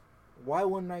 I go, why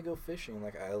wouldn't I go fishing?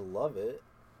 Like, I love it.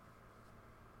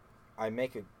 I'm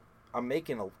making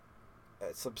a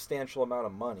substantial amount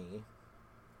of money,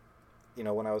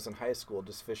 when I was in high school,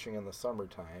 just fishing in the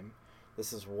summertime.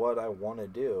 This is what I want to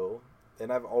do,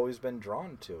 and I've always been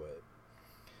drawn to it.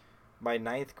 My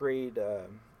 9th grade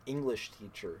English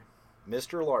teacher,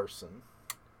 Mr. Larson,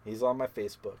 he's on my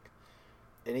Facebook,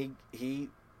 and he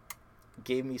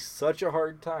gave me such a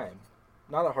hard time.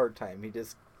 Not a hard time,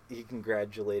 he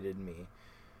congratulated me.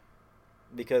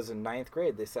 Because in 9th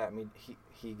grade, they sat me,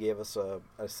 he gave us an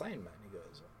assignment. He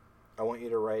goes, I want you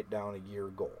to write down a year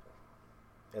goal,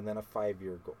 and then a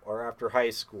 5-year goal, or after high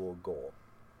school goal,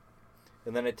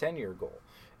 and then a 10-year goal.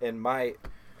 And my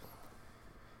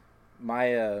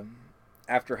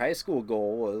after high school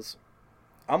goal was,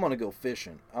 I'm going to go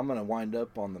fishing. I'm going to wind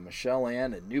up on the Michelle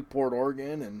Ann in Newport,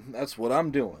 Oregon, and that's what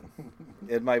I'm doing.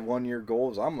 And my 1-year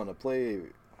goal is I'm going to play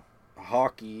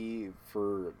hockey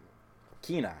for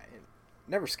Kenai.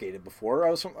 Never skated before.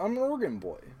 I'm an Oregon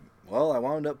boy. Well, I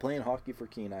wound up playing hockey for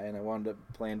Kenai, and I wound up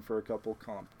playing for a couple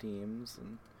comp teams,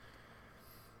 and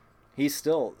he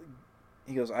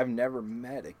goes, I've never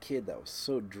met a kid that was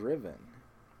so driven.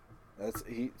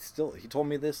 He told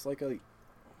me this like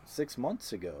 6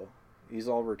 months ago. He's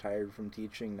all retired from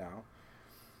teaching now.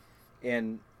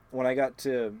 And when I got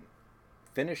to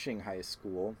finishing high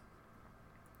school,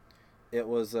 it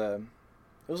was an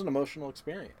emotional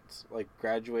experience. Like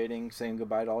graduating, saying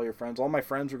goodbye to all your friends. All my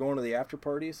friends were going to the after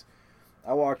parties.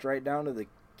 I walked right down to the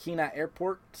Kenai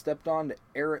Airport, stepped on to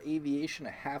Era Aviation a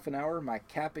half an hour. My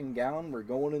cap and gown were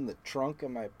going in the trunk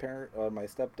of my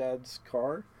stepdad's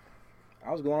car.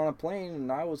 I was going on a plane,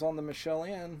 and I was on the Michelle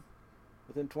Ann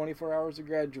within 24 hours of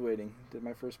graduating. Did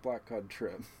my first Black Cod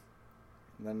trip.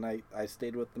 And then I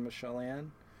stayed with the Michelle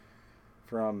Ann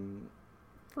for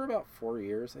about 4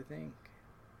 years, I think.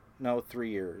 No, 3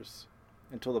 years.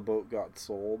 Until the boat got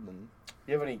sold. And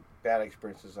you have any bad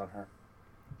experiences on her?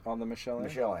 On the Michelle Ann?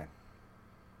 Michelle Ann.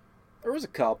 There was a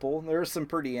couple. There were some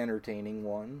pretty entertaining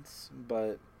ones,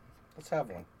 but... Let's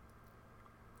have one.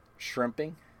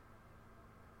 Shrimping.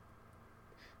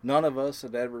 None of us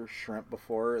had ever shrimp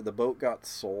before. The boat got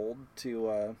sold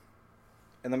to...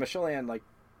 and the Michelle Ann, like,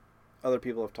 other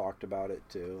people have talked about it,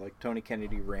 too. Like, Tony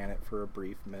Kennedy ran it for a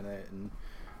brief minute, and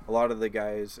a lot of the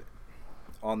guys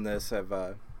on this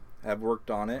have worked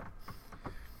on it.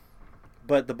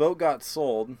 But the boat got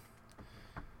sold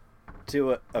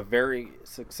to a very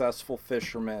successful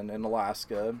fisherman in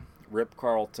Alaska, Rip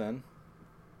Carlton,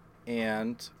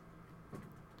 and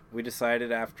we decided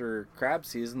after crab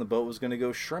season the boat was going to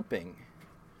go shrimping.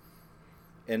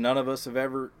 And none of us have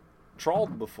ever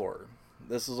trawled before.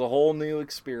 This is a whole new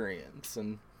experience.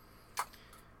 And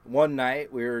one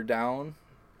night we were down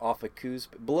off of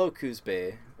below Coos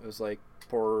Bay. It was like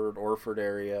Port Orford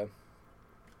area,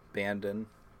 abandoned.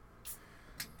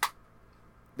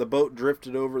 The boat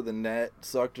drifted over the net,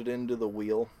 sucked it into the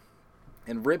wheel,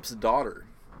 and Rip's daughter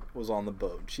was on the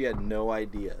boat. She had no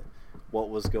idea what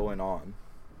was going on.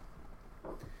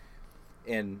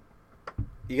 And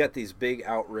you got these big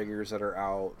outriggers that are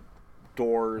out,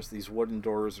 doors, these wooden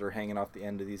doors that are hanging off the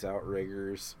end of these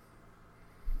outriggers.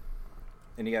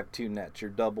 And you have two nets,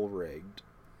 you're double rigged.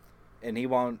 And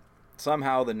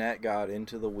somehow the net got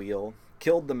into the wheel,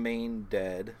 killed the main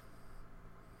dead,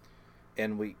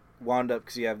 and we wound up,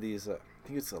 because you have these, I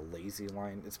think it's a lazy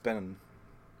line. It's been,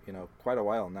 quite a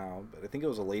while now, but I think it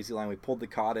was a lazy line. We pulled the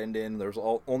cod end in. There's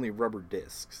only rubber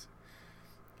discs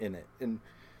in it. And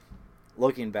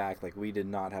looking back, like, we did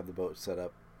not have the boat set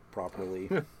up properly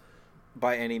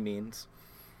by any means.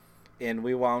 And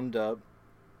we wound up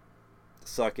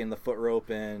sucking the foot rope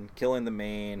in, killing the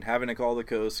main, having to call the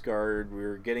Coast Guard. We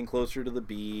were getting closer to the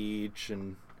beach,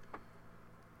 and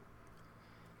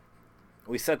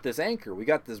we set this anchor. We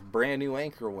got this brand new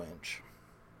anchor winch,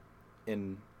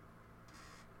 and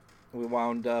we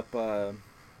wound up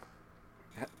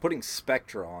putting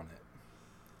Spectra on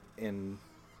it. And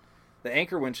the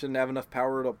anchor winch didn't have enough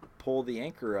power to pull the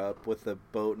anchor up, with the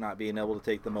boat not being able to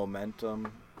take the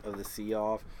momentum of the sea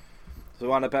off. So we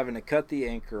wound up having to cut the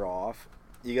anchor off.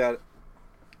 You got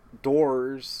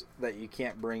doors that you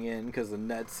can't bring in because the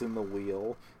net's in the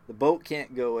wheel. The boat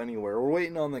can't go anywhere. We're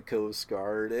waiting on the Coast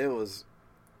Guard. It was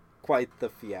quite the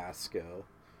fiasco.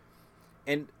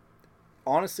 And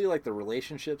honestly, like, the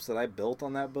relationships that I built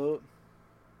on that boat,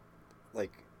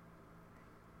 like,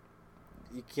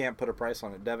 you can't put a price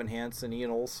on it. Devin Hansen,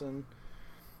 Ian Olson.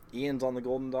 Ian's on the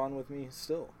Golden Dawn with me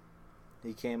still.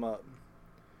 He came up.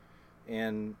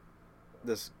 And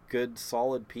this good,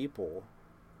 solid people.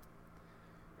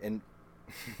 And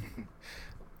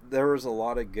there was a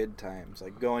lot of good times.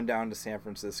 Like, going down to San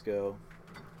Francisco,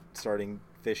 starting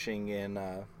fishing in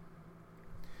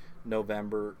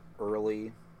November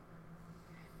early.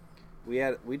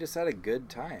 We just had a good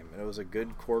time, and it was a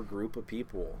good core group of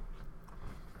people.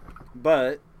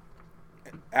 But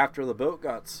after the boat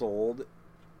got sold,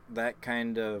 that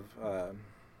kind of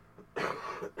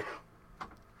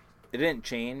it didn't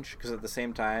change, because at the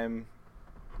same time,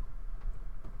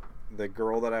 the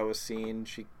girl that I was seeing,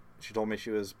 she told me she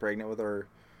was pregnant with our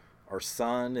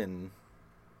son, and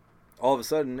all of a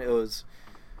sudden it was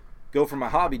go from my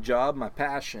hobby job, my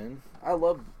passion. I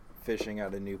love fishing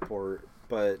out of Newport,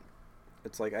 but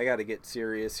it's like, I got to get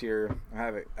serious here.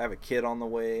 I have a kid on the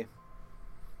way.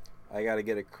 I got to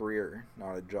get a career,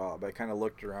 not a job. I kind of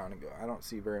looked around and go, I don't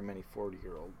see very many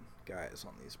 40-year-old guys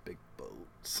on these big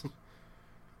boats.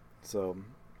 So,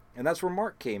 and that's where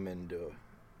Mark came into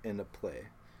play.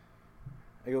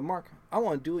 I go, Mark, I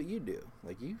want to do what you do.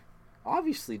 Like, you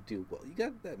obviously do well. You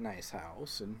got that nice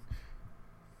house, and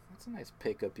that's a nice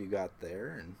pickup you got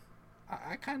there. And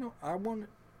I want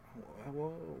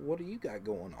well, what do you got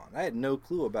going on? I had no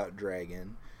clue about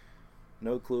Dragon,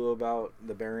 no clue about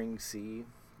the Bering Sea,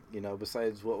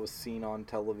 besides what was seen on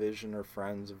television or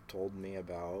friends have told me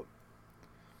about.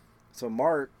 So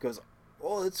Mark goes,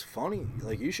 "Oh, it's funny.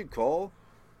 Like, you should call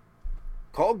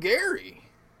Gary."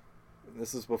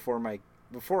 This is before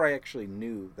I actually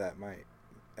knew that my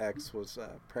ex was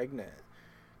pregnant.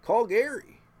 Call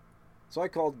Gary. So I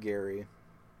called Gary.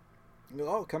 He goes,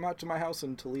 "Oh, come out to my house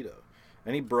in Toledo."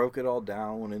 And he broke it all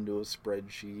down, went into a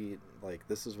spreadsheet. Like,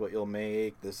 this is what you'll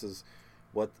make. This is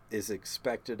what is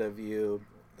expected of you.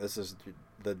 This is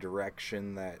the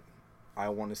direction that I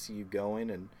want to see you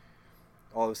going. And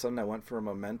all of a sudden I went from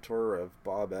a mentor of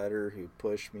Bob Etter, who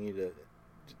pushed me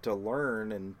to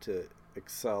learn and to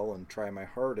excel and try my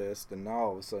hardest. And now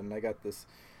all of a sudden I got this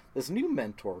new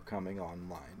mentor coming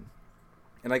online.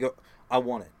 And I go, I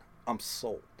want it. I'm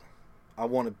sold. I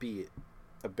want to be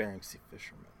a Bering Sea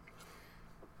fisherman.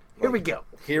 Here we go.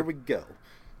 Here we go.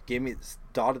 Gave me this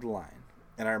dotted line.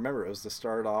 And I remember it was the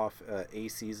start off A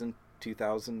season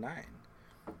 2009.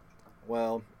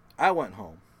 Well, I went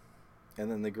home. And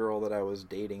then the girl that I was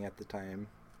dating at the time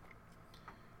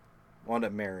wound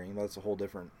up marrying. That's a whole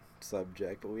different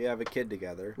subject. But we have a kid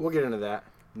together. We'll get into that.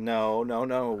 No.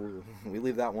 We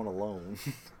leave that one alone.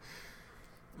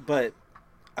 But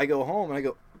I go home and I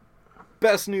go,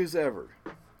 best news ever.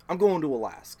 I'm going to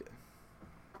Alaska.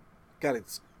 Got a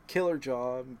killer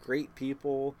job, great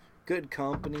people, good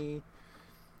company.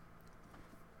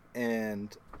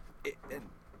 And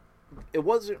it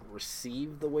wasn't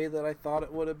received the way that I thought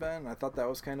it would have been. I thought that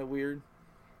was kind of weird.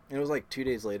 And it was like 2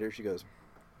 days later, she goes,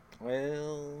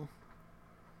 "Well,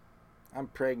 I'm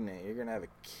pregnant. You're going to have a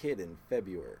kid in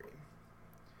February."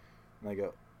 And I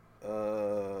go,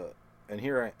 and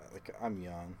here I'm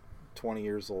young, 20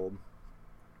 years old,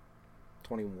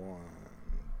 20.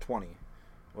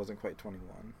 Wasn't quite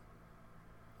 21.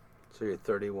 So you're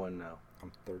 31 now.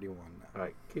 I'm 31 now. All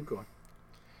right, keep going.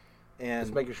 And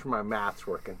just making sure my math's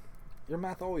working. Your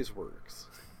math always works.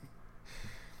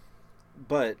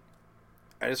 But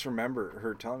I just remember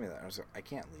her telling me that. I was like, I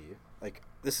can't leave. Like,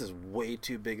 this is way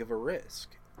too big of a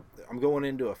risk. I'm going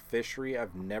into a fishery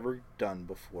I've never done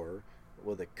before,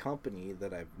 with a company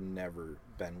that I've never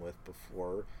been with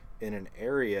before, in an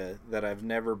area that I've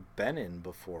never been in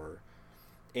before.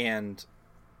 And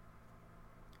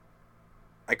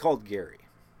I called Gary.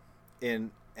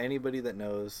 And anybody that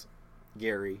knows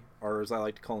Gary, or as I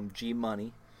like to call him, G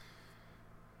Money.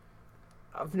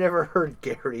 I've never heard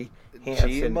Gary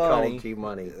Hansen called G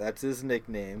Money. That's his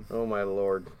nickname. Oh my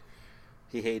Lord.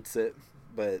 He hates it,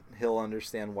 but he'll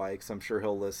understand why, because I'm sure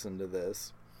he'll listen to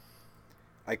this.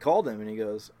 I called him and he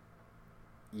goes,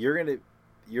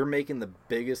 you're making the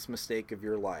biggest mistake of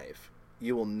your life.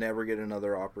 You will never get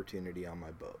another opportunity on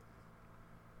my boat.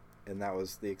 And that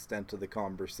was the extent of the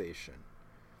conversation.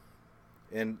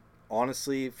 And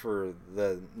honestly, for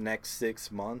the next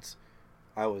 6 months,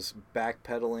 I was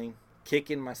backpedaling,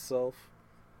 kicking myself.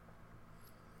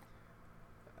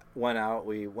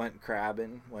 We went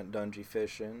crabbing, went dungy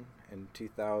fishing in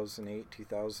 2008,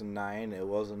 2009. It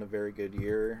wasn't a very good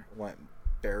year. Went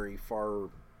very far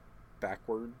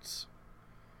backwards.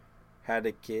 Had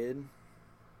a kid,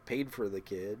 paid for the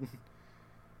kid.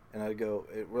 And I'd go,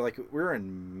 we're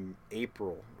in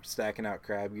April, we're stacking out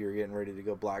crab gear, getting ready to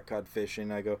go black cod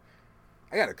fishing. I go,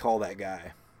 I got to call that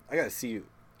guy. I got to see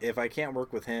if I can't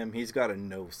work with him, he's got to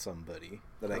know somebody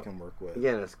that I can work with.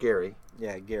 Again, it's Gary.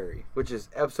 Yeah, Gary. Which is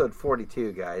episode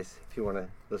 42, guys, if you want to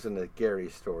listen to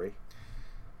Gary's story.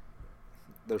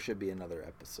 There should be another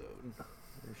episode.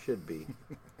 There should be.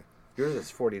 Yours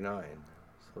is 49,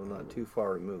 so not too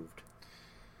far removed.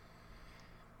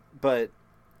 But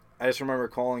I just remember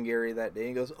calling Gary that day and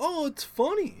he goes, "Oh, it's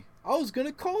funny. I was going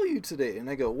to call you today." And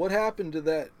I go, "What happened to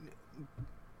that?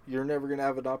 You're never going to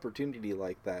have an opportunity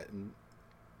like that." And,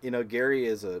 Gary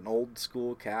is an old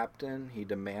school captain. He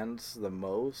demands the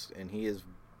most, and he is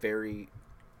very,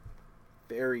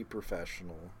 very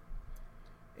professional.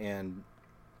 And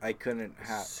I couldn't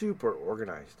have... Super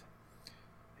organized.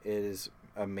 It is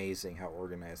amazing how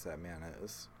organized that man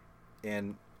is.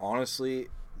 And honestly,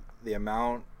 the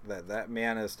amount that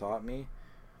man has taught me,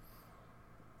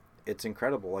 it's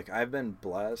incredible. Like, I've been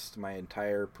blessed my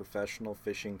entire professional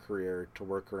fishing career to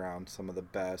work around some of the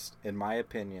best, in my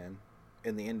opinion,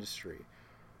 in the industry.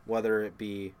 Whether it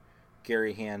be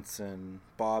Gary Hansen,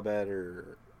 Bob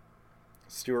Etter,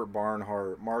 Stuart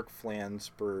Barnhart, Mark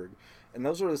Flansburgh, and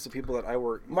those are the people that I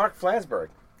work... Mark Flansburgh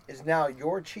is now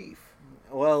your chief.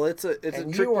 Well, it's a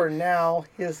you are now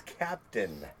his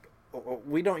captain.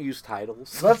 We don't use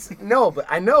titles. No, but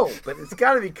I know, but it's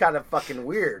got to be kind of fucking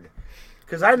weird.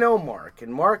 Because I know Mark,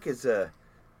 and Mark is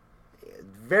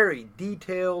very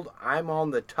detailed. I'm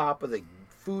on the top of the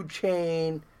food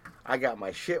chain. I got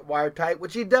my shit wired tight,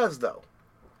 which he does, though.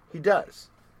 He does.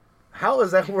 How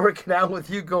is that working out with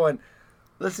you going,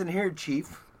 listen here,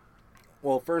 Chief?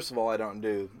 Well, first of all, I don't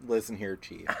do listen here,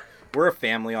 Chief. We're a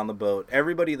family on the boat.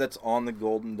 Everybody that's on the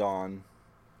Golden Dawn,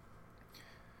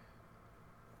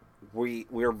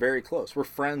 we're very close. We're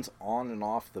friends on and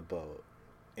off the boat.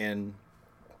 And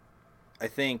I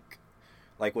think,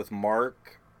 like with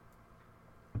Mark,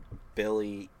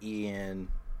 Billy, Ian,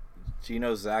 do you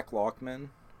know Zach Lockman?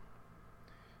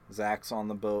 Zach's on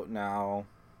the boat now.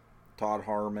 Todd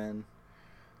Harmon.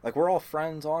 Like, we're all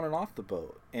friends on and off the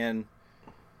boat. And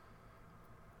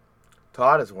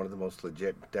Todd is one of the most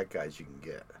legit deck guys you can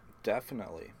get.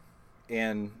 definitely.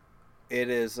 And it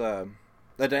is, the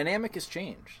dynamic has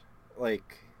changed.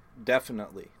 Like,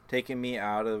 definitely. Taking me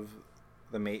out of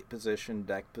the mate position,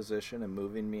 deck position, and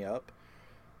moving me up.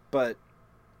 But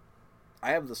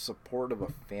I have the support of a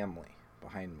family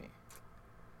behind me.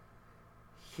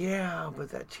 Yeah, but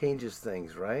that changes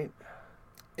things, right?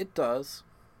 It does.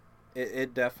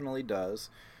 It definitely does.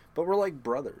 But we're like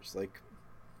brothers. Like,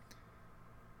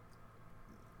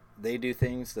 they do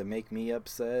things that make me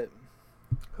upset.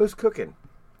 Who's cooking?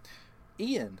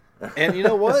 Ian. And you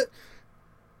know what?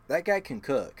 That guy can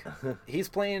cook. He's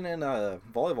playing in a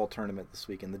volleyball tournament this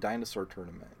week, in the dinosaur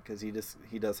tournament, because he does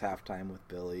halftime with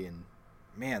Billy, and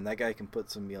man, that guy can put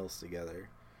some meals together.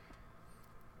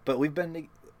 But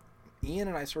Ian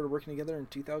and I started working together in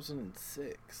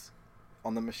 2006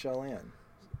 on the Michelle Ann.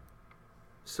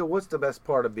 So what's the best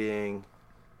part of being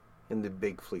in the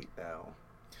big fleet now?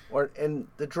 And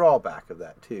the drawback of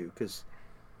that, too, because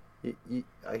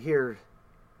I hear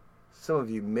some of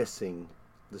you missing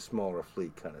the smaller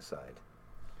fleet kind of side.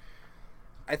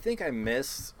 I think I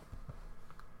miss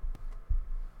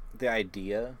the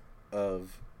idea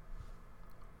of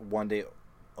one day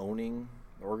owning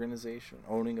the organization,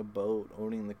 owning a boat,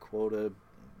 owning the quota,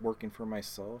 working for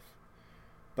myself.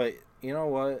 But you know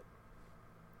what?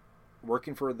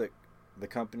 Working for the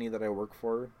company that I work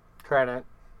for. Trident.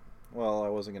 Well, I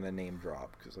wasn't going to name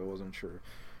drop because I wasn't sure.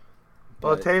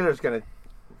 Well, But Taylor's going to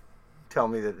tell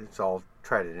me that it's all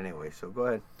Trident anyway, so go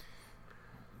ahead.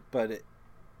 But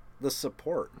the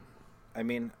support. I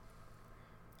mean,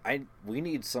 we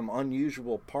need some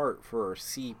unusual part for our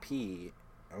CP,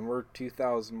 and we're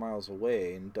 2,000 miles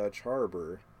away in Dutch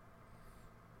Harbor.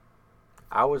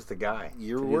 I was the guy.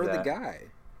 You were the guy.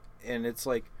 And it's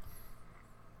like,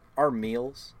 our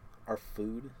meals, our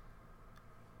food,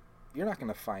 you're not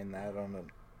going to find that on an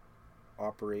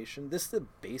operation. This is the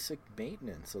basic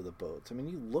maintenance of the boats. I mean,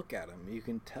 you look at them, you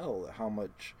can tell how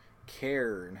much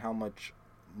care and how much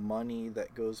money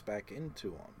that goes back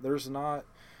into them. There's not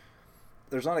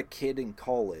a kid in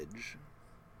college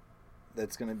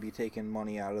that's going to be taking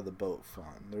money out of the boat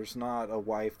fund. There's not a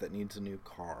wife that needs a new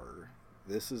car.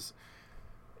 It's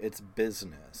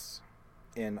business.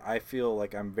 And I feel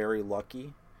like I'm very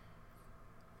lucky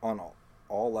on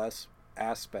all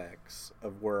aspects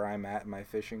of where I'm at in my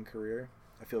fishing career.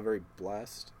 I feel very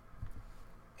blessed.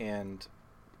 And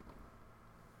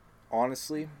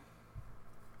honestly,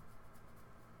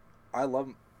 I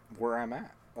love where I'm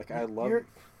at. Like, I love...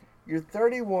 You're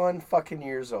 31 fucking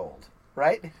years old,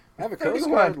 right? I have a Coast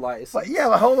Guard license. But yeah,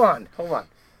 but hold on.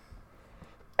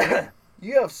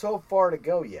 You have so far to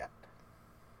go yet.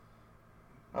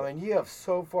 I mean, you have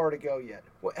so far to go yet.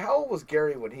 How old was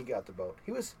Gary when he got the boat?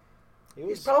 He's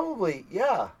probably,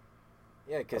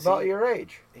 cause about your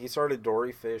age. He started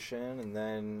dory fishing, and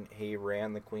then he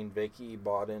ran the Queen Vicky. He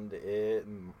bought into it,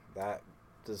 and that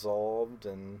dissolved,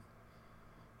 and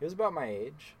he was about my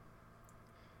age.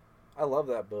 I love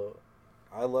that boat.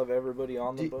 I love everybody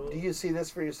on the boat. Do you see this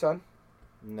for your son?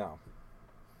 No.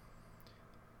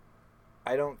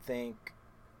 I don't think...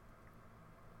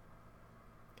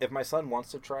 If my son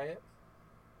wants to try it,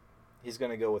 he's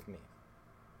going to go with me.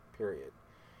 Period.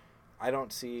 I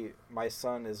don't see... My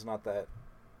son is not that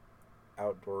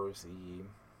outdoorsy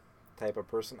type of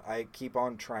person. I keep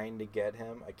on trying to get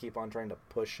him. I keep on trying to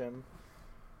push him.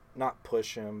 Not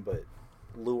push him, but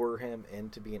lure him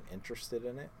into being interested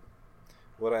in it.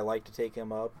 Would I like to take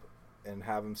him up and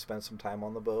have him spend some time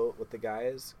on the boat with the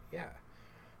guys? Yeah.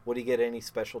 Would he get any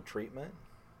special treatment?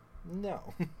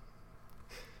 No.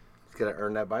 He's got to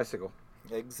earn that bicycle.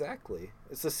 Exactly.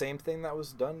 It's the same thing that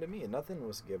was done to me. Nothing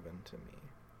was given to me.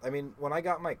 I mean, when I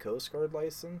got my Coast Guard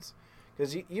license,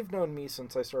 because you've known me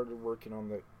since I started working on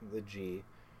the G,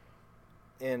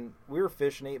 and we were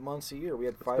fishing 8 months a year. We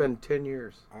had It's been 10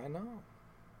 years. I know.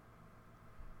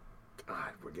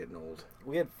 God, we're getting old.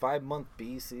 We had 5-month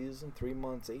B season, 3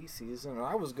 months A season, and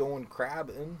I was going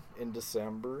crabbing in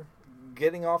December,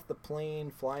 getting off the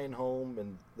plane, flying home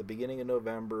in the beginning of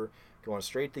November, going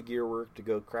straight to Gearwork to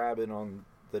go crabbing on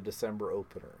the December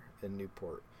opener in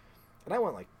Newport. And I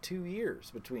went like 2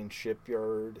 years between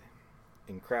Shipyard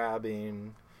and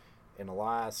crabbing in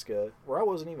Alaska, where I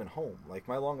wasn't even home. Like,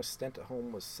 my longest stint at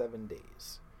home was 7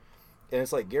 days. And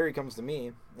it's like, Gary comes to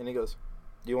me, and he goes,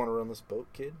 "Do you want to run this boat,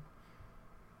 kid?"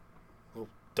 Well,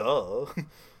 duh.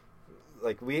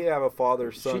 Like, we have a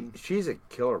father-son. She's a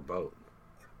killer boat.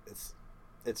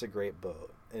 It's a great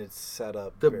boat. And it's set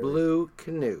up The Blue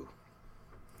Canoe.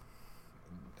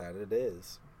 That it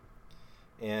is.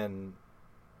 And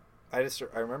I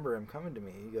remember him coming to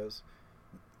me. He goes,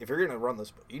 "If you're going to run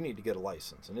this boat, you need to get a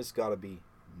license. And it's got to be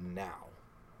now."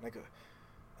 And I go,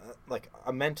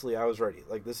 mentally, I was ready.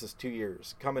 Like, this is 2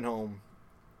 years. Coming home.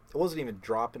 It wasn't even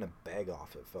dropping a bag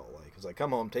off, it felt like. It was like,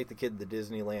 come home, take the kid to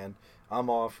Disneyland. I'm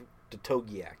off to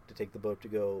Togiak to take the boat to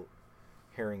go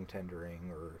herring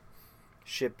tendering or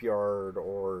Shipyard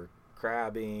or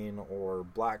crabbing or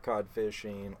black cod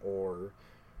fishing or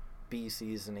B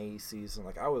season, A season.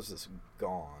 Like, I was just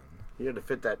gone. You had to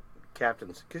fit that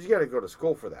captain's, because you got to go to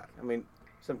school for that. I mean,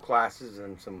 some classes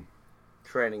and some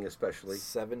training especially.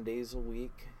 7 days a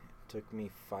week. It took me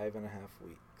 5.5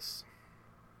 weeks.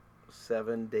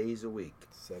 7 days a week.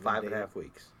 5.5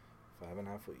 weeks.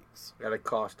 5.5 weeks. At a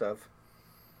cost of?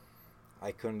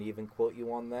 I couldn't even quote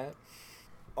you on that.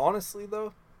 Honestly,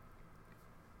 though,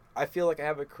 I feel like I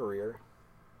have a career.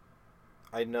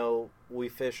 I know we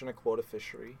fish in a quota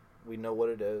fishery. We know what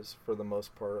it is for the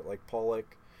most part. Like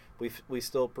pollock, we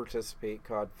still participate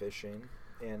cod fishing.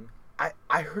 And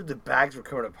I heard the bags were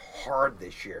coming up hard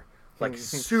this year. Like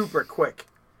super quick.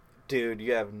 Dude,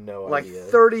 you have no idea.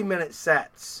 Like 30-minute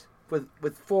sets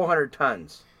with 400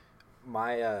 tons.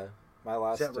 My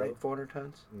last... Is that right? 400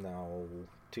 tons? No,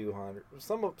 200.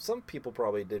 Some people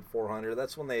probably did 400.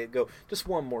 That's when they go, just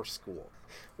one more school.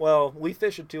 Well, we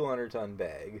fish a 200-ton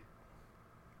bag.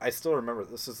 I still remember,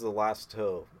 this is the last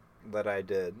tow that I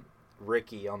did.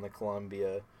 Ricky on the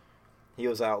Columbia. He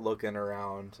was out looking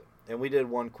around. And we did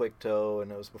one quick tow,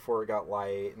 and it was before it got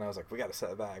light. And I was like, we got to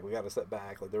set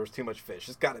back. Like, there was too much fish.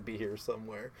 It's got to be here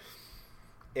somewhere.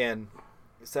 And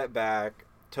set back,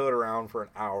 towed around for an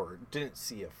hour. Didn't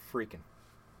see a freaking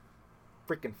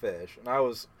fish. And I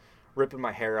was ripping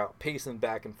my hair out, pacing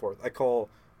back and forth. I call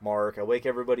Mark. I wake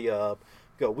everybody up.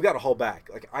 Go, we got to haul back.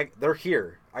 Like, they're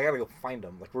here. I got to go find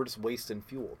them. Like, we're just wasting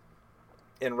fuel.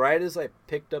 And right as I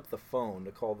picked up the phone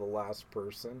to call the last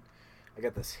person, I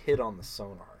got this hit on the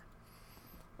sonar.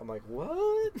 I'm like,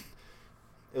 what?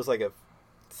 It was like a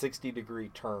 60-degree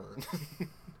turn.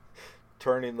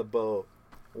 Turning the boat.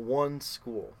 One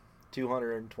school.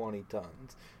 220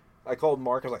 tons. I called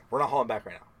Mark. I was like, we're not hauling back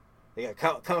right now. Yeah,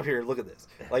 come up here and look at this.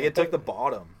 Like, it took the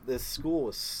bottom. This school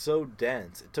was so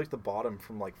dense. It took the bottom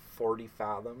from like 40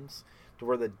 fathoms to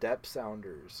where the depth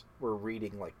sounders were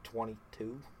reading like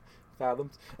 22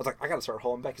 fathoms. I was like, I got to start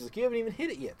hauling back. He's like, you haven't even hit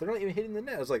it yet. They're not even hitting the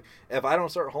net. I was like, if I don't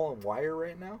start hauling wire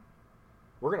right now,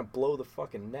 we're going to blow the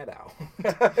fucking net out.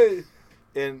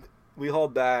 And we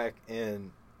hauled back,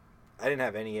 and I didn't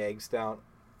have any eggs down.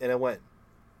 And it went,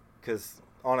 because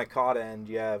on a cod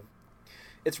end,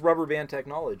 it's rubber band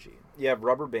technology. You have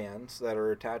rubber bands that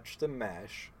are attached to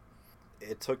mesh.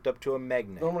 It's hooked up to a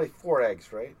magnet. Normally 4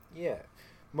 eggs, right? Yeah.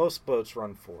 Most boats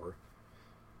run 4.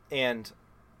 And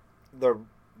the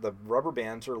rubber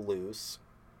bands are loose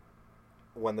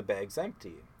when the bag's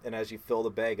empty. And as you fill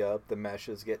the bag up, the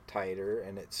meshes get tighter,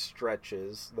 and it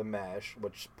stretches the mesh,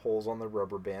 which pulls on the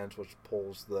rubber bands, which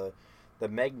pulls the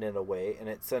magnet away, and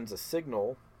it sends a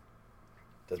signal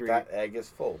that egg is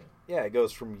full. Yeah, it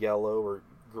goes from yellow or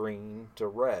green to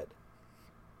red.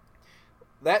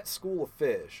 That school of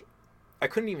fish, I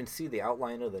couldn't even see the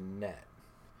outline of the net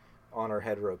on our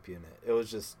head rope unit. It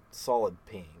was just solid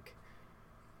pink.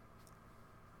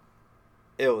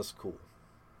 It was cool.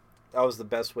 That was the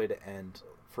best way to end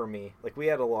for me. Like, we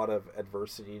had a lot of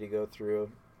adversity to go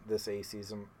through this A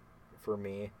season for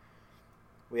me.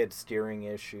 We had steering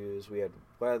issues. We had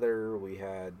weather. We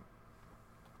had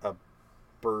a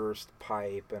burst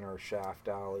pipe in our shaft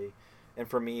alley. And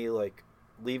for me, like,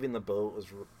 leaving the boat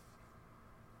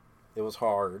it was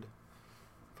hard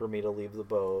for me to leave the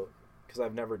boat because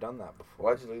I've never done that before.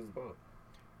 Why'd you leave the boat?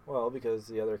 Well, because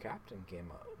the other captain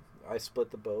came up. I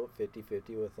split the boat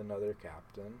 50-50 with another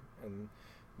captain, and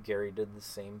Gary did the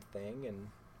same thing, and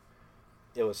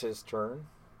it was his turn,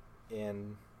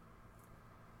 and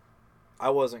I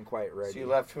wasn't quite ready. So you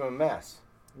left him a mess?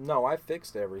 No, I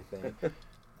fixed everything.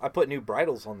 I put new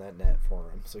bridles on that net for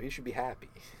him, so he should be happy.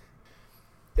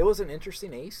 It was an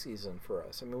interesting A season for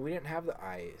us. I mean, we didn't have the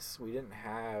ice. We didn't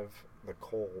have the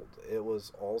cold. It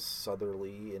was all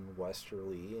southerly and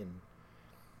westerly, and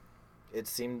it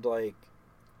seemed like...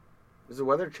 Is the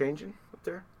weather changing up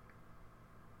there?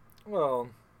 Well,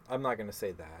 I'm not going to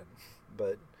say that,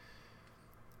 but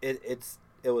it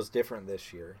was different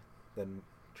this year than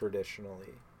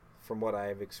traditionally from what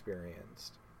I've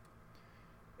experienced.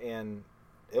 And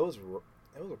it was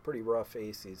a pretty rough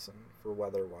A season for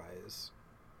weather-wise.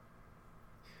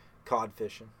 Cod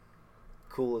fishing.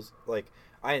 Cool as... Like,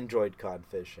 I enjoyed cod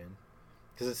fishing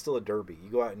because it's still a derby. You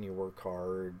go out and you work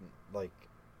hard. Like,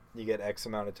 you get X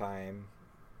amount of time.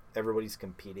 Everybody's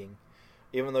competing.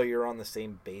 Even though you're on the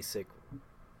same basic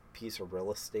piece of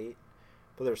real estate.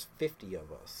 But there's 50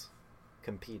 of us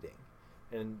competing.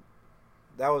 And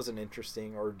that was an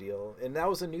interesting ordeal. And that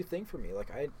was a new thing for me.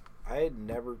 Like, I had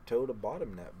never towed a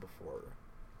bottom net before.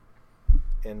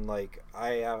 And, like,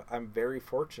 I'm very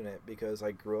fortunate because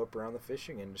I grew up around the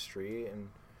fishing industry, and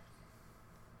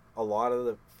a lot of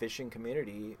the fishing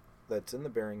community that's in the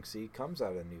Bering Sea comes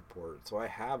out of Newport. So I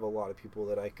have a lot of people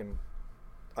that I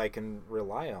can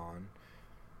rely on.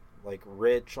 Like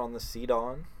Rich on the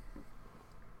Cedon.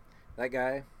 That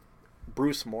guy.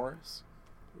 Bruce Morris.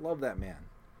 Love that man.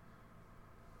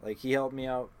 Like, he helped me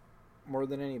out more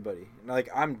than anybody. Like,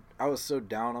 I was so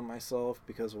down on myself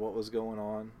because of what was going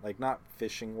on. Like, not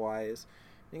fishing wise.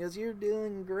 And he goes, "You're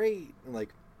doing great." And,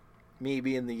 like, me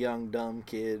being the young dumb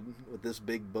kid with this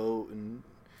big boat, and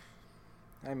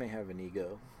I may have an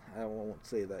ego. I won't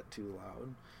say that too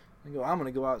loud. I go, "I'm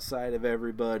gonna go outside of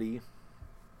everybody.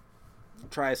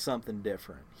 Try something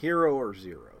different. Hero or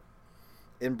zero."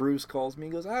 And Bruce calls me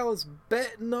and goes, "I was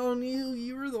betting on you.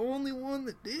 You were the only one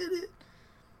that did it."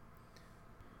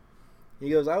 He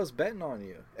goes, "I was betting on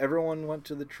you. Everyone went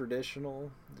to the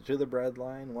traditional, to the bread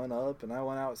line, went up, and I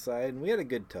went outside, and we had a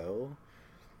good tow.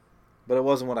 But it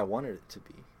wasn't what I wanted it to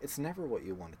be." It's never what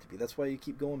you want it to be. That's why you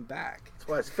keep going back. That's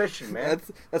why it's fishing, man.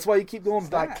 That's why you keep going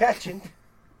back. Not catching.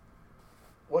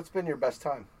 What's been your best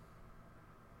time?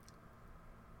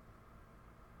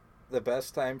 The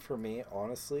best time for me,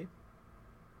 honestly,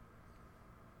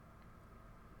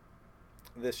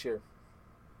 this year.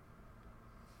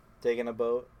 Taking a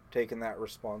boat, taking that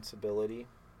responsibility,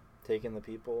 taking the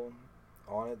people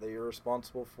on it that you're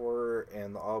responsible for,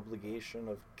 and the obligation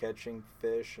of catching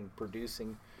fish and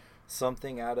producing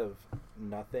something out of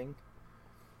nothing,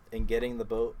 and getting the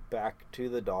boat back to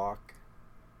the dock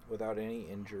without any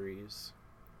injuries.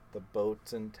 The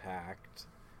boat's intact.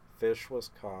 Fish was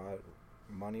caught.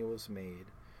 Money was made.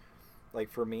 Like,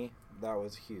 for me, that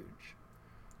was huge.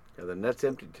 Yeah, the net's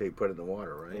empty until you put it in the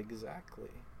water, right? Exactly.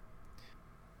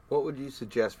 What would you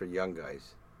suggest for young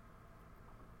guys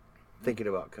thinking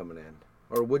about coming in?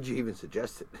 Or would you even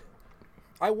suggest it?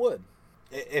 I would.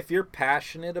 If you're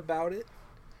passionate about it,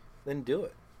 then do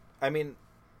it. I mean,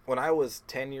 when I was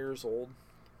 10 years old,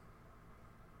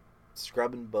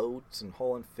 scrubbing boats and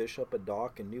hauling fish up a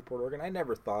dock in Newport, Oregon, I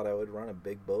never thought I would run a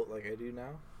big boat like I do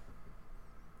now.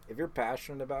 If you're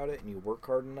passionate about it and you work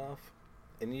hard enough,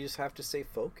 and you just have to stay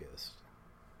focused,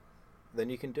 then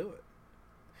you can do it.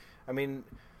 I mean,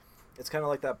 it's kind of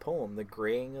like that poem, The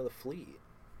Graying of the Fleet.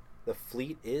 The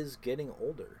fleet is getting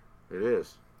older. It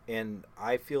is. And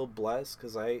I feel blessed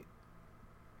because I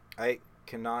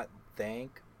cannot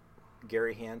thank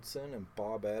Gary Hansen and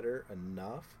Bob Etter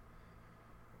enough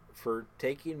for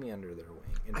taking me under their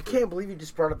wing. I can't believe you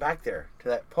just brought it back there to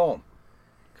that poem.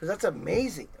 Because that's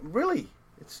amazing. Really.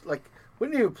 It's like, we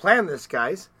didn't even plan this,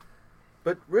 guys.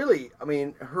 But really, I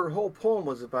mean, her whole poem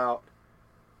was about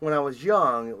when I was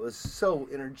young. It was so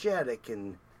energetic,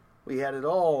 and we had it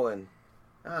all, and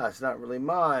it's not really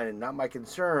mine, and not my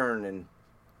concern, and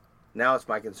now it's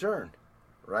my concern,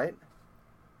 right?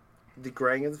 The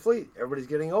graying of the fleet. Everybody's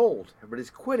getting old.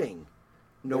 Everybody's quitting.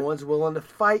 No one's willing to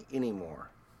fight anymore.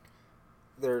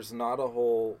 There's not a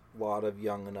whole lot of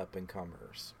young and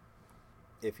up-and-comers.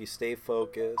 If you stay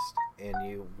focused and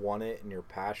you want it and you're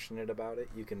passionate about it,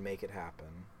 you can make it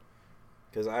happen.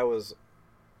 Because I was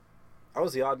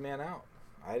the odd man out.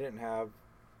 I didn't have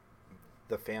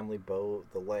the family boat,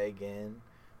 the leg in.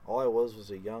 All I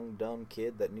was a young, dumb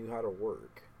kid that knew how to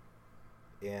work.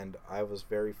 And I was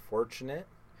very fortunate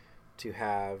to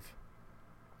have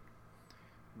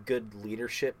good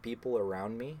leadership people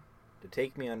around me to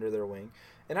take me under their wing.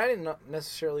 And I didn't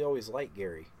necessarily always like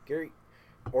Gary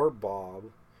or Bob.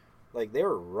 Like, they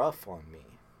were rough on me.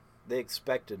 They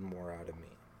expected more out of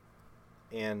me.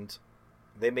 And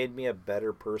they made me a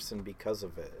better person because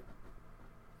of it.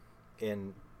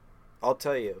 And I'll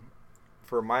tell you,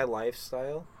 for my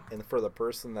lifestyle and for the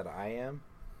person that I am,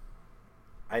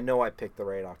 I know I picked the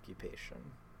right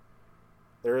occupation.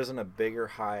 There isn't a bigger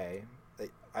high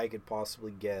that I could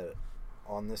possibly get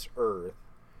on this earth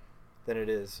than it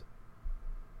is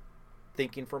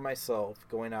thinking for myself,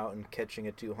 going out and catching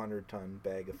a 200-ton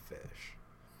bag of fish,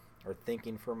 or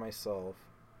thinking for myself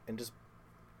and just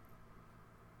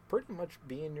pretty much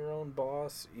being your own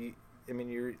boss.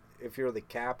 If you're the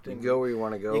captain, you go where you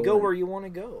want to go. You go where you want to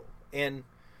go. And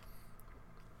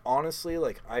honestly,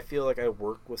 like, I feel like I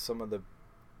work with some of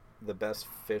the best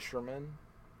fishermen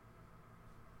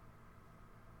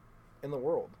in the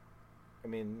world. I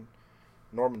mean,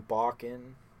 Norman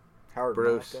Bakken, Howard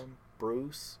Bruce. Malcolm,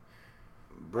 Bruce.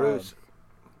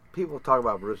 People talk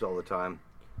about Bruce all the time.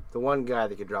 The one guy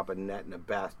that could drop a net in a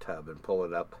bathtub and pull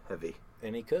it up heavy.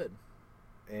 And he could.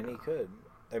 He could.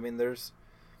 I mean, there's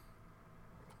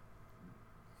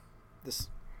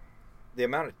the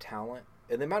amount of talent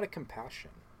and the amount of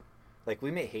compassion. Like, we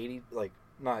may hate, like,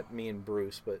 not me and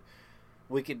Bruce, but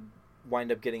we could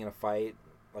wind up getting in a fight,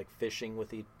 like fishing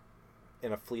with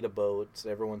in a fleet of boats.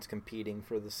 Everyone's competing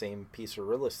for the same piece of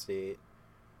real estate.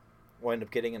 Wind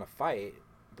up getting in a fight,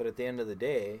 but at the end of the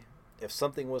day, if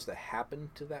something was to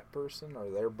happen to that person or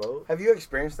their boat... Have you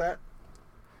experienced that?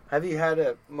 Have you had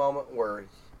a moment where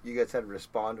you guys had to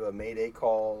respond to a mayday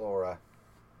call or a...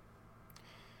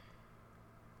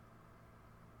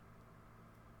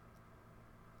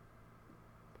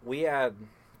 We had,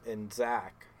 in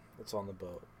Zach, that's on the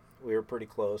boat, we were pretty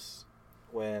close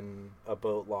when a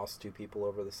boat lost 2 people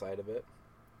over the side of it.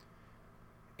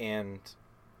 And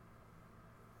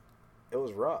it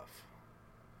was rough.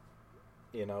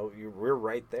 You know, we're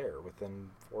right there within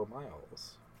 4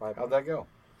 miles, 5 miles. How'd that go?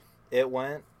 It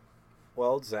went,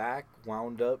 well, Zach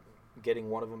wound up getting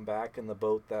one of them back, and the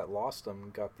boat that lost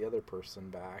him got the other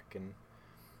person back. And,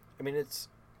 I mean, it's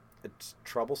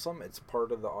troublesome. It's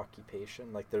part of the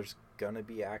occupation. Like, there's gonna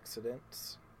be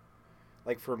accidents.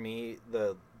 Like, for me,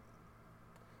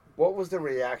 What was the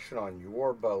reaction on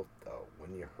your boat, though,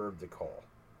 when you heard the call?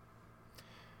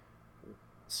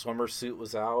 Swimmer suit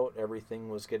was out. Everything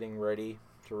was getting ready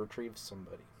to retrieve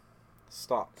somebody.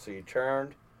 Stop. So you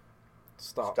turned.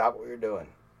 Stop. Stop what you're doing.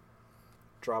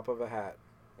 Drop of a hat.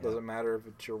 Yeah. Doesn't matter if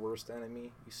it's your worst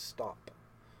enemy. You stop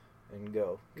and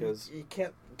go. Because you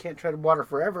can't tread water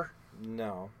forever.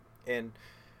 No. And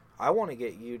I want to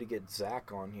get you to get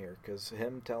Zach on here, because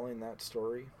him telling that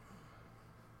story,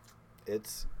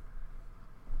 it's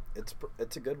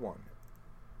a good one.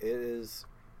 It is.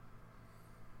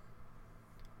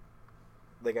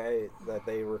 The guy that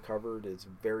they recovered is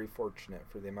very fortunate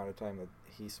for the amount of time that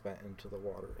he spent into the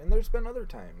water. And there's been other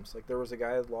times. Like, there was a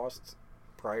guy that lost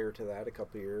prior to that a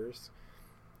couple of years.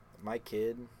 My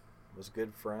kid was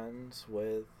good friends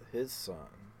with his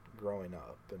son growing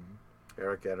up. And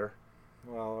Eric Etter.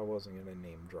 well, I wasn't going to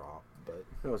name drop, but...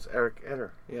 No, it's Eric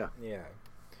Etter, yeah. Yeah.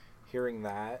 Hearing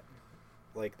that,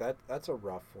 like, that's a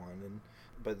rough one.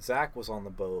 But Zach was on the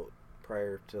boat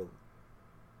prior to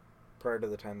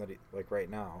the time that he, like, right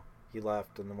now, he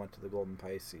left and then went to the Golden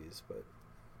Pisces. But,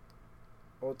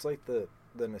 well, it's like the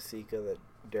Nasika that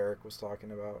Derek was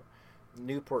talking about.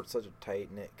 Newport's such a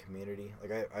tight-knit community.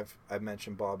 Like, I've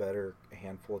mentioned Bob Etter a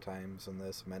handful of times in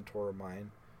this, a mentor of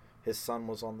mine. His son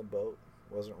was on the boat,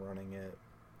 wasn't running it.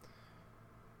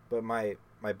 But my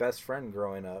best friend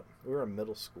growing up, we were in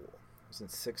middle school. I was in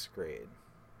 6th grade.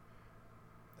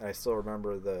 And I still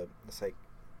remember the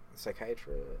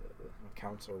psychiatrist,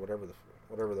 counselor,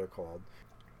 whatever they're called,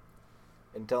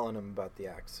 and telling him about the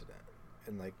accident.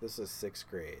 And, like, this is 6th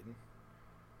grade.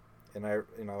 And I,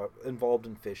 involved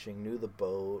in fishing, knew the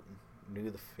boat, knew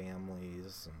the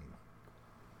families, and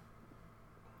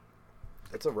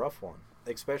it's a rough one,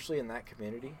 especially in that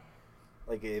community.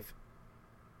 Like,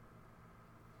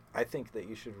 I think that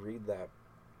you should read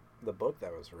the book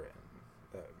that was written,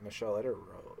 that Michelle Etter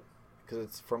wrote, because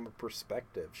it's from a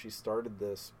perspective. She started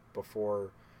this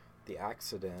before the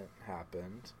accident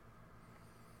happened,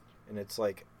 and it's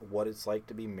like what it's like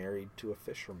to be married to a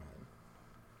fisherman.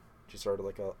 She started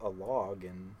like a log,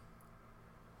 and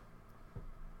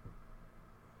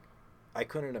I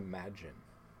couldn't imagine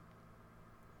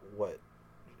what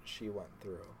she went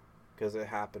through, because it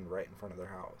happened right in front of their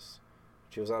house.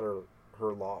 She was at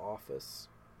her law office,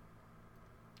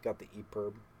 got the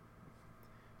EPIRB,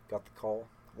 got the call,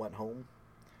 went home.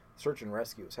 Search and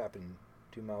rescue was happening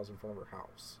 2 miles in front of her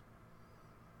house.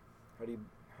 How do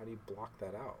you block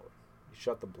that out? You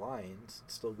shut the blinds,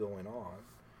 it's still going on.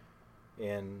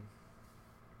 And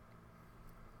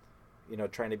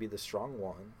trying to be the strong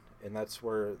one. And that's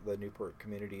where the Newport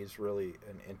community is really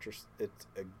it's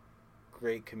a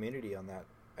great community on that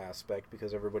aspect,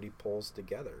 because everybody pulls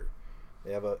together.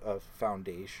 They have a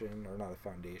foundation, or not a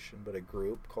foundation, but a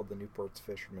group called the Newport's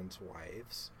Fishermen's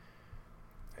Wives.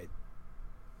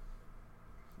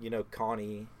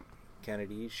 Connie,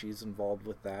 Kennedy, she's involved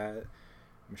with that.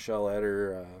 Michelle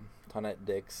Eder, Tonette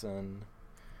Dixon.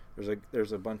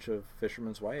 There's a bunch of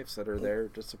fishermen's wives that are there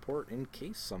to support in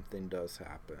case something does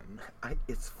happen.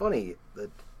 It's funny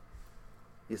that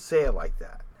you say it like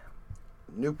that.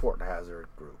 Newport has their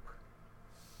group.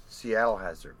 Seattle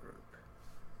has their group.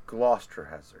 Gloucester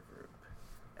has their group.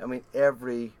 I mean,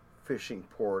 every fishing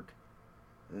port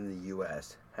in the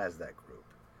U.S. has that group.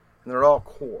 And they're all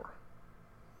core,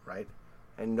 right?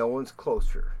 And no one's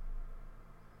closer.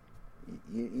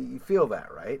 You feel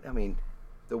that, right? I mean,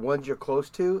 the ones you're close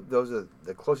to, those are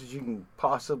the closest you can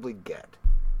possibly get.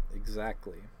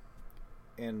 Exactly.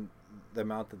 And the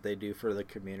amount that they do for the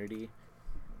community,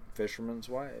 fishermen's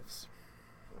wives,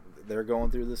 they're going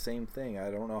through the same thing.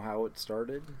 I don't know how it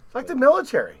started. It's like the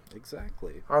military.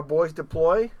 Exactly. Our boys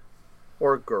deploy,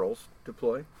 or girls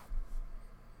deploy,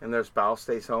 and their spouse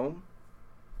stays home.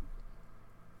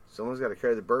 Someone's got to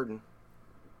carry the burden.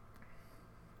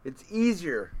 It's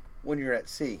easier when you're at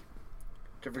sea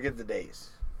to forget the days.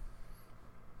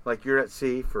 Like you're at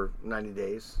sea for 90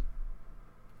 days.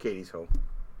 Katie's home,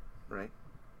 right?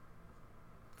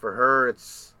 For her,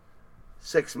 it's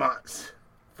 6 months.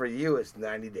 For you, it's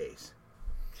 90 days.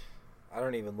 I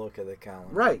don't even look at the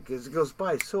calendar. Right, because it goes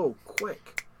by so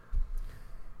quick.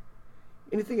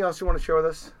 Anything else you want to share with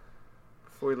us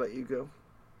before we let you go?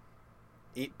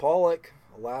 Eat pollock.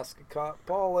 Alaska caught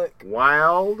pollock.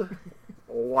 Wild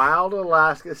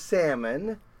Alaska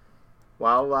salmon.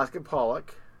 Wild Alaska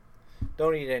pollock.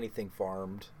 Don't eat anything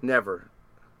farmed. Never.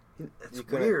 It's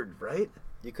weird, right?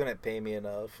 You couldn't pay me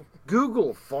enough.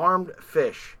 Google farmed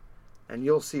fish, and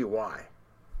you'll see why.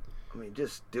 I mean,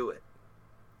 just do it.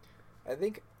 I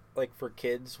think, like, for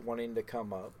kids wanting to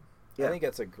come up, Yeah. I think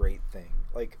that's a great thing.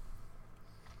 Like,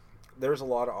 there's a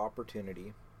lot of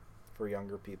opportunity for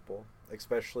younger people,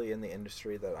 especially in the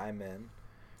industry that I'm in.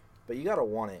 But you got to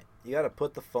want it. You got to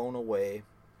put the phone away,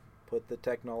 put the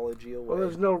technology away. Well,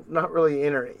 there's not really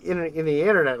in the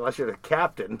internet unless you're the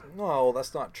captain. No,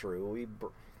 that's not true.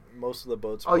 Most of the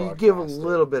boats. Oh, you give a broadcast it.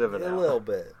 little bit of it. A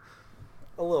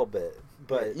little bit.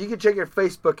 But you can check your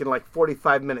Facebook in like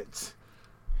 45 minutes.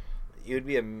 you'd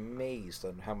be amazed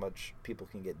on how much people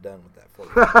can get done with that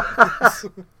 45 minutes.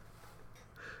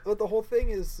 But the whole thing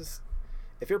is just,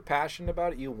 if you're passionate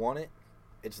about it, you want it,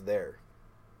 it's there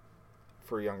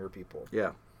for younger people.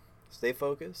 Yeah. Stay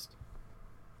focused.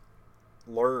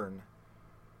 Learn.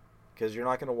 Because you're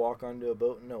not going to walk onto a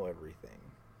boat and know everything.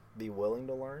 Be willing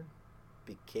to learn.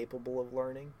 Be capable of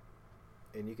learning.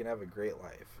 And you can have a great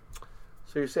life.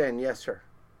 So you're saying yes, sir?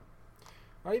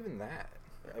 Not even that.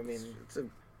 I mean,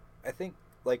 I think,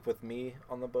 like with me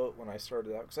on the boat when I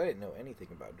started out, because I didn't know anything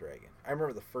about dragging. I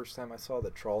remember the first time I saw the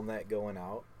trawl net going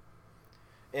out.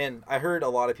 And I heard a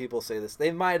lot of people say this.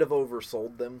 They might have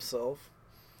oversold themselves.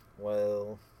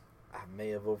 Well, I may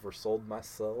have oversold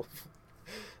myself.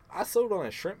 I sold on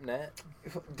a shrimp net.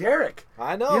 Derek.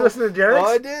 I know. You listen to Derek? Oh,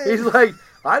 I did. He's like,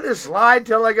 I just lied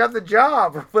till I got the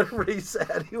job, or whatever he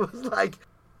said. He was like...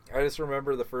 I just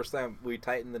remember the first time we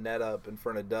tightened the net up in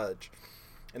front of Dutch.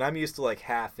 And I'm used to like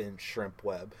 1/2-inch shrimp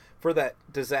web for that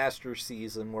disaster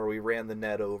season where we ran the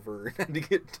net over and had to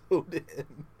get towed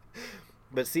in.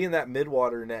 But seeing that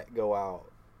midwater net go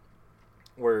out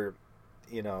where,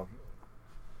 you know,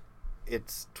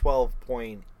 it's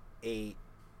 12.8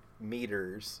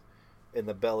 meters in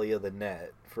the belly of the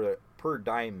net per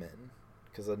diamond,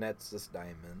 because the net's just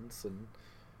diamonds, and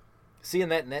seeing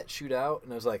that net shoot out,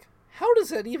 and I was like, how does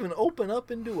that even open up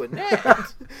into a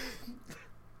net?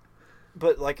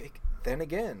 But, like, then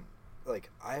again, like,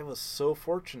 I was so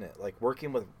fortunate, like,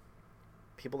 working with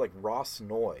people like Ross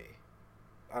Noy.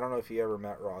 I don't know if you ever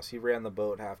met Ross. He ran the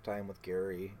boat halftime with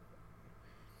Gary.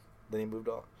 Then he moved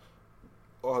to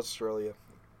Australia.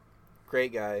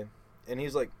 Great guy. And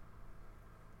he's like,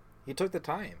 he took the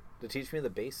time to teach me the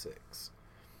basics.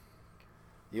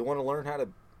 You want to learn how to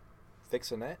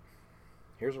fix a net?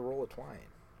 Here's a roll of twine.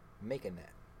 Make a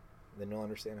net. Then you'll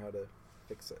understand how to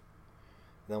fix it.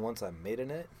 Then once I made a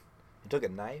net, I took a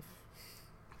knife,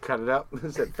 Cut it up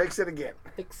and said, fix it again.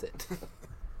 fix it.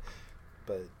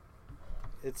 But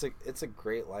it's a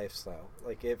great lifestyle.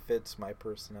 Like, it fits my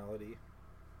personality.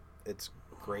 It's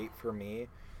great for me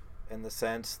in the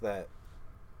sense that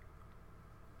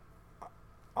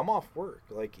I'm off work.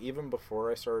 Like, even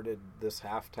before I started this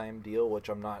halftime deal, which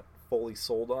I'm not fully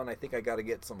sold on, I think I got to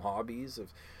get some hobbies.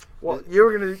 Well, you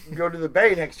were going to go to the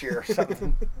Bay next year or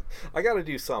something. I got to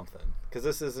do something, because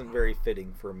this isn't very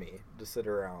fitting for me to sit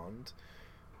around.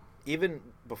 Even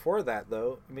before that,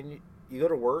 though, I mean, you go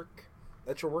to work,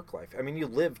 that's your work life. I mean, you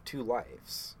live 2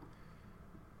 lives.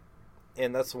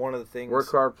 And that's one of the things... Work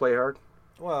hard, play hard?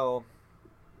 Well,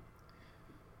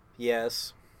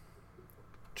 Yes.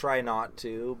 Try not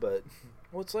to, but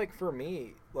well, it's like for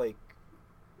me, like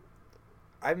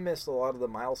I've missed a lot of the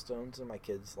milestones in my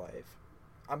kid's life.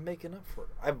 I'm making up for it.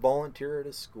 I volunteer at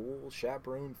a school,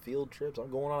 chaperone field trips.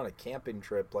 I'm going on a camping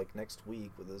trip like next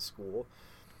week with this school.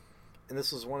 And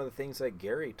this is one of the things that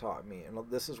Gary taught me. And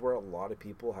this is where a lot of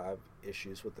people have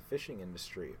issues with the fishing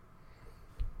industry.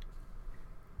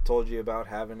 Told you about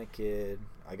having a kid.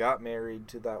 I got married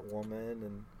to that woman,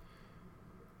 and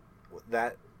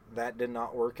that did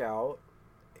not work out.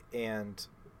 And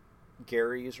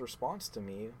Gary's response to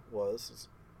me was,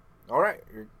 all right,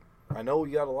 I know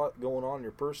you got a lot going on in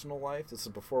your personal life. This is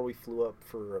before we flew up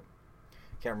for,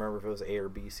 can't remember if it was A or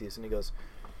B season. He goes,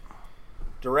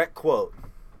 direct quote,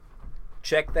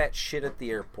 check that shit at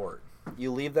the airport.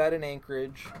 You leave that in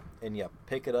Anchorage, and you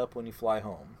pick it up when you fly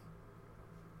home.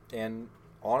 And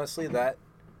honestly, that's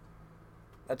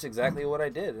exactly what I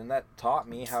did. And that taught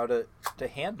me how to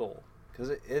handle, because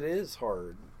it is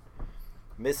hard.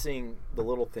 Missing the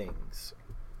little things.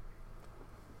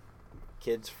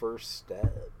 Kids' first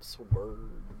steps,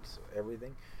 words,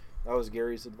 everything. That was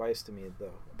Gary's advice to me,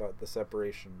 though, about the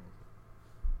separation.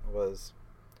 Was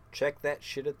check that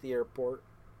shit at the airport,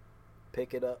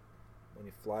 pick it up when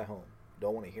you fly home.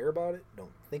 Don't want to hear about it,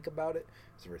 don't think about it.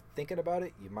 Because if you're thinking about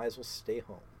it, you might as well stay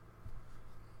home.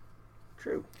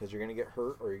 True. Because you're going to get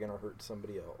hurt, or you're going to hurt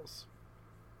somebody else.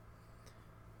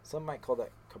 Some might call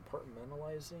that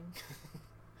compartmentalizing.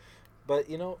 But,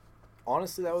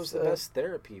 honestly, that was the best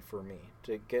therapy for me,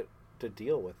 to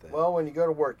deal with it. Well, when you go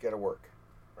to work, you got to work,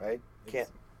 right? Can't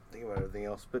think about everything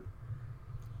else. But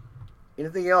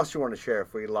anything else you want to share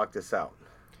if we lock this out?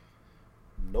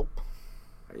 Nope.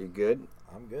 Are you good?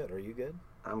 I'm good. Are you good?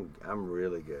 I'm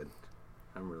really good.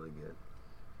 I'm really good.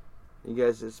 You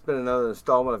guys, it's been another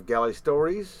installment of Galley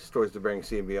Stories, Stories of the Bering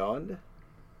Sea and Beyond.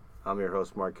 I'm your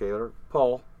host, Mark Kaler.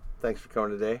 Paul, thanks for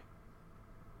coming today.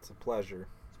 It's a pleasure.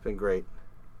 It's been great.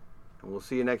 And we'll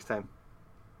see you next time.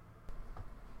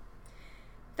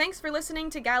 Thanks for listening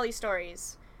to Galley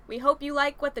Stories. We hope you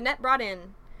like what the net brought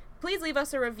in. Please leave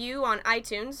us a review on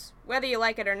iTunes. Whether you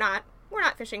like it or not, we're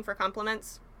not fishing for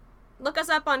compliments. Look us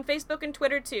up on Facebook and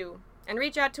Twitter too, and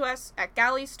reach out to us at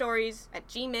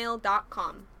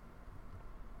galleystories@gmail.com.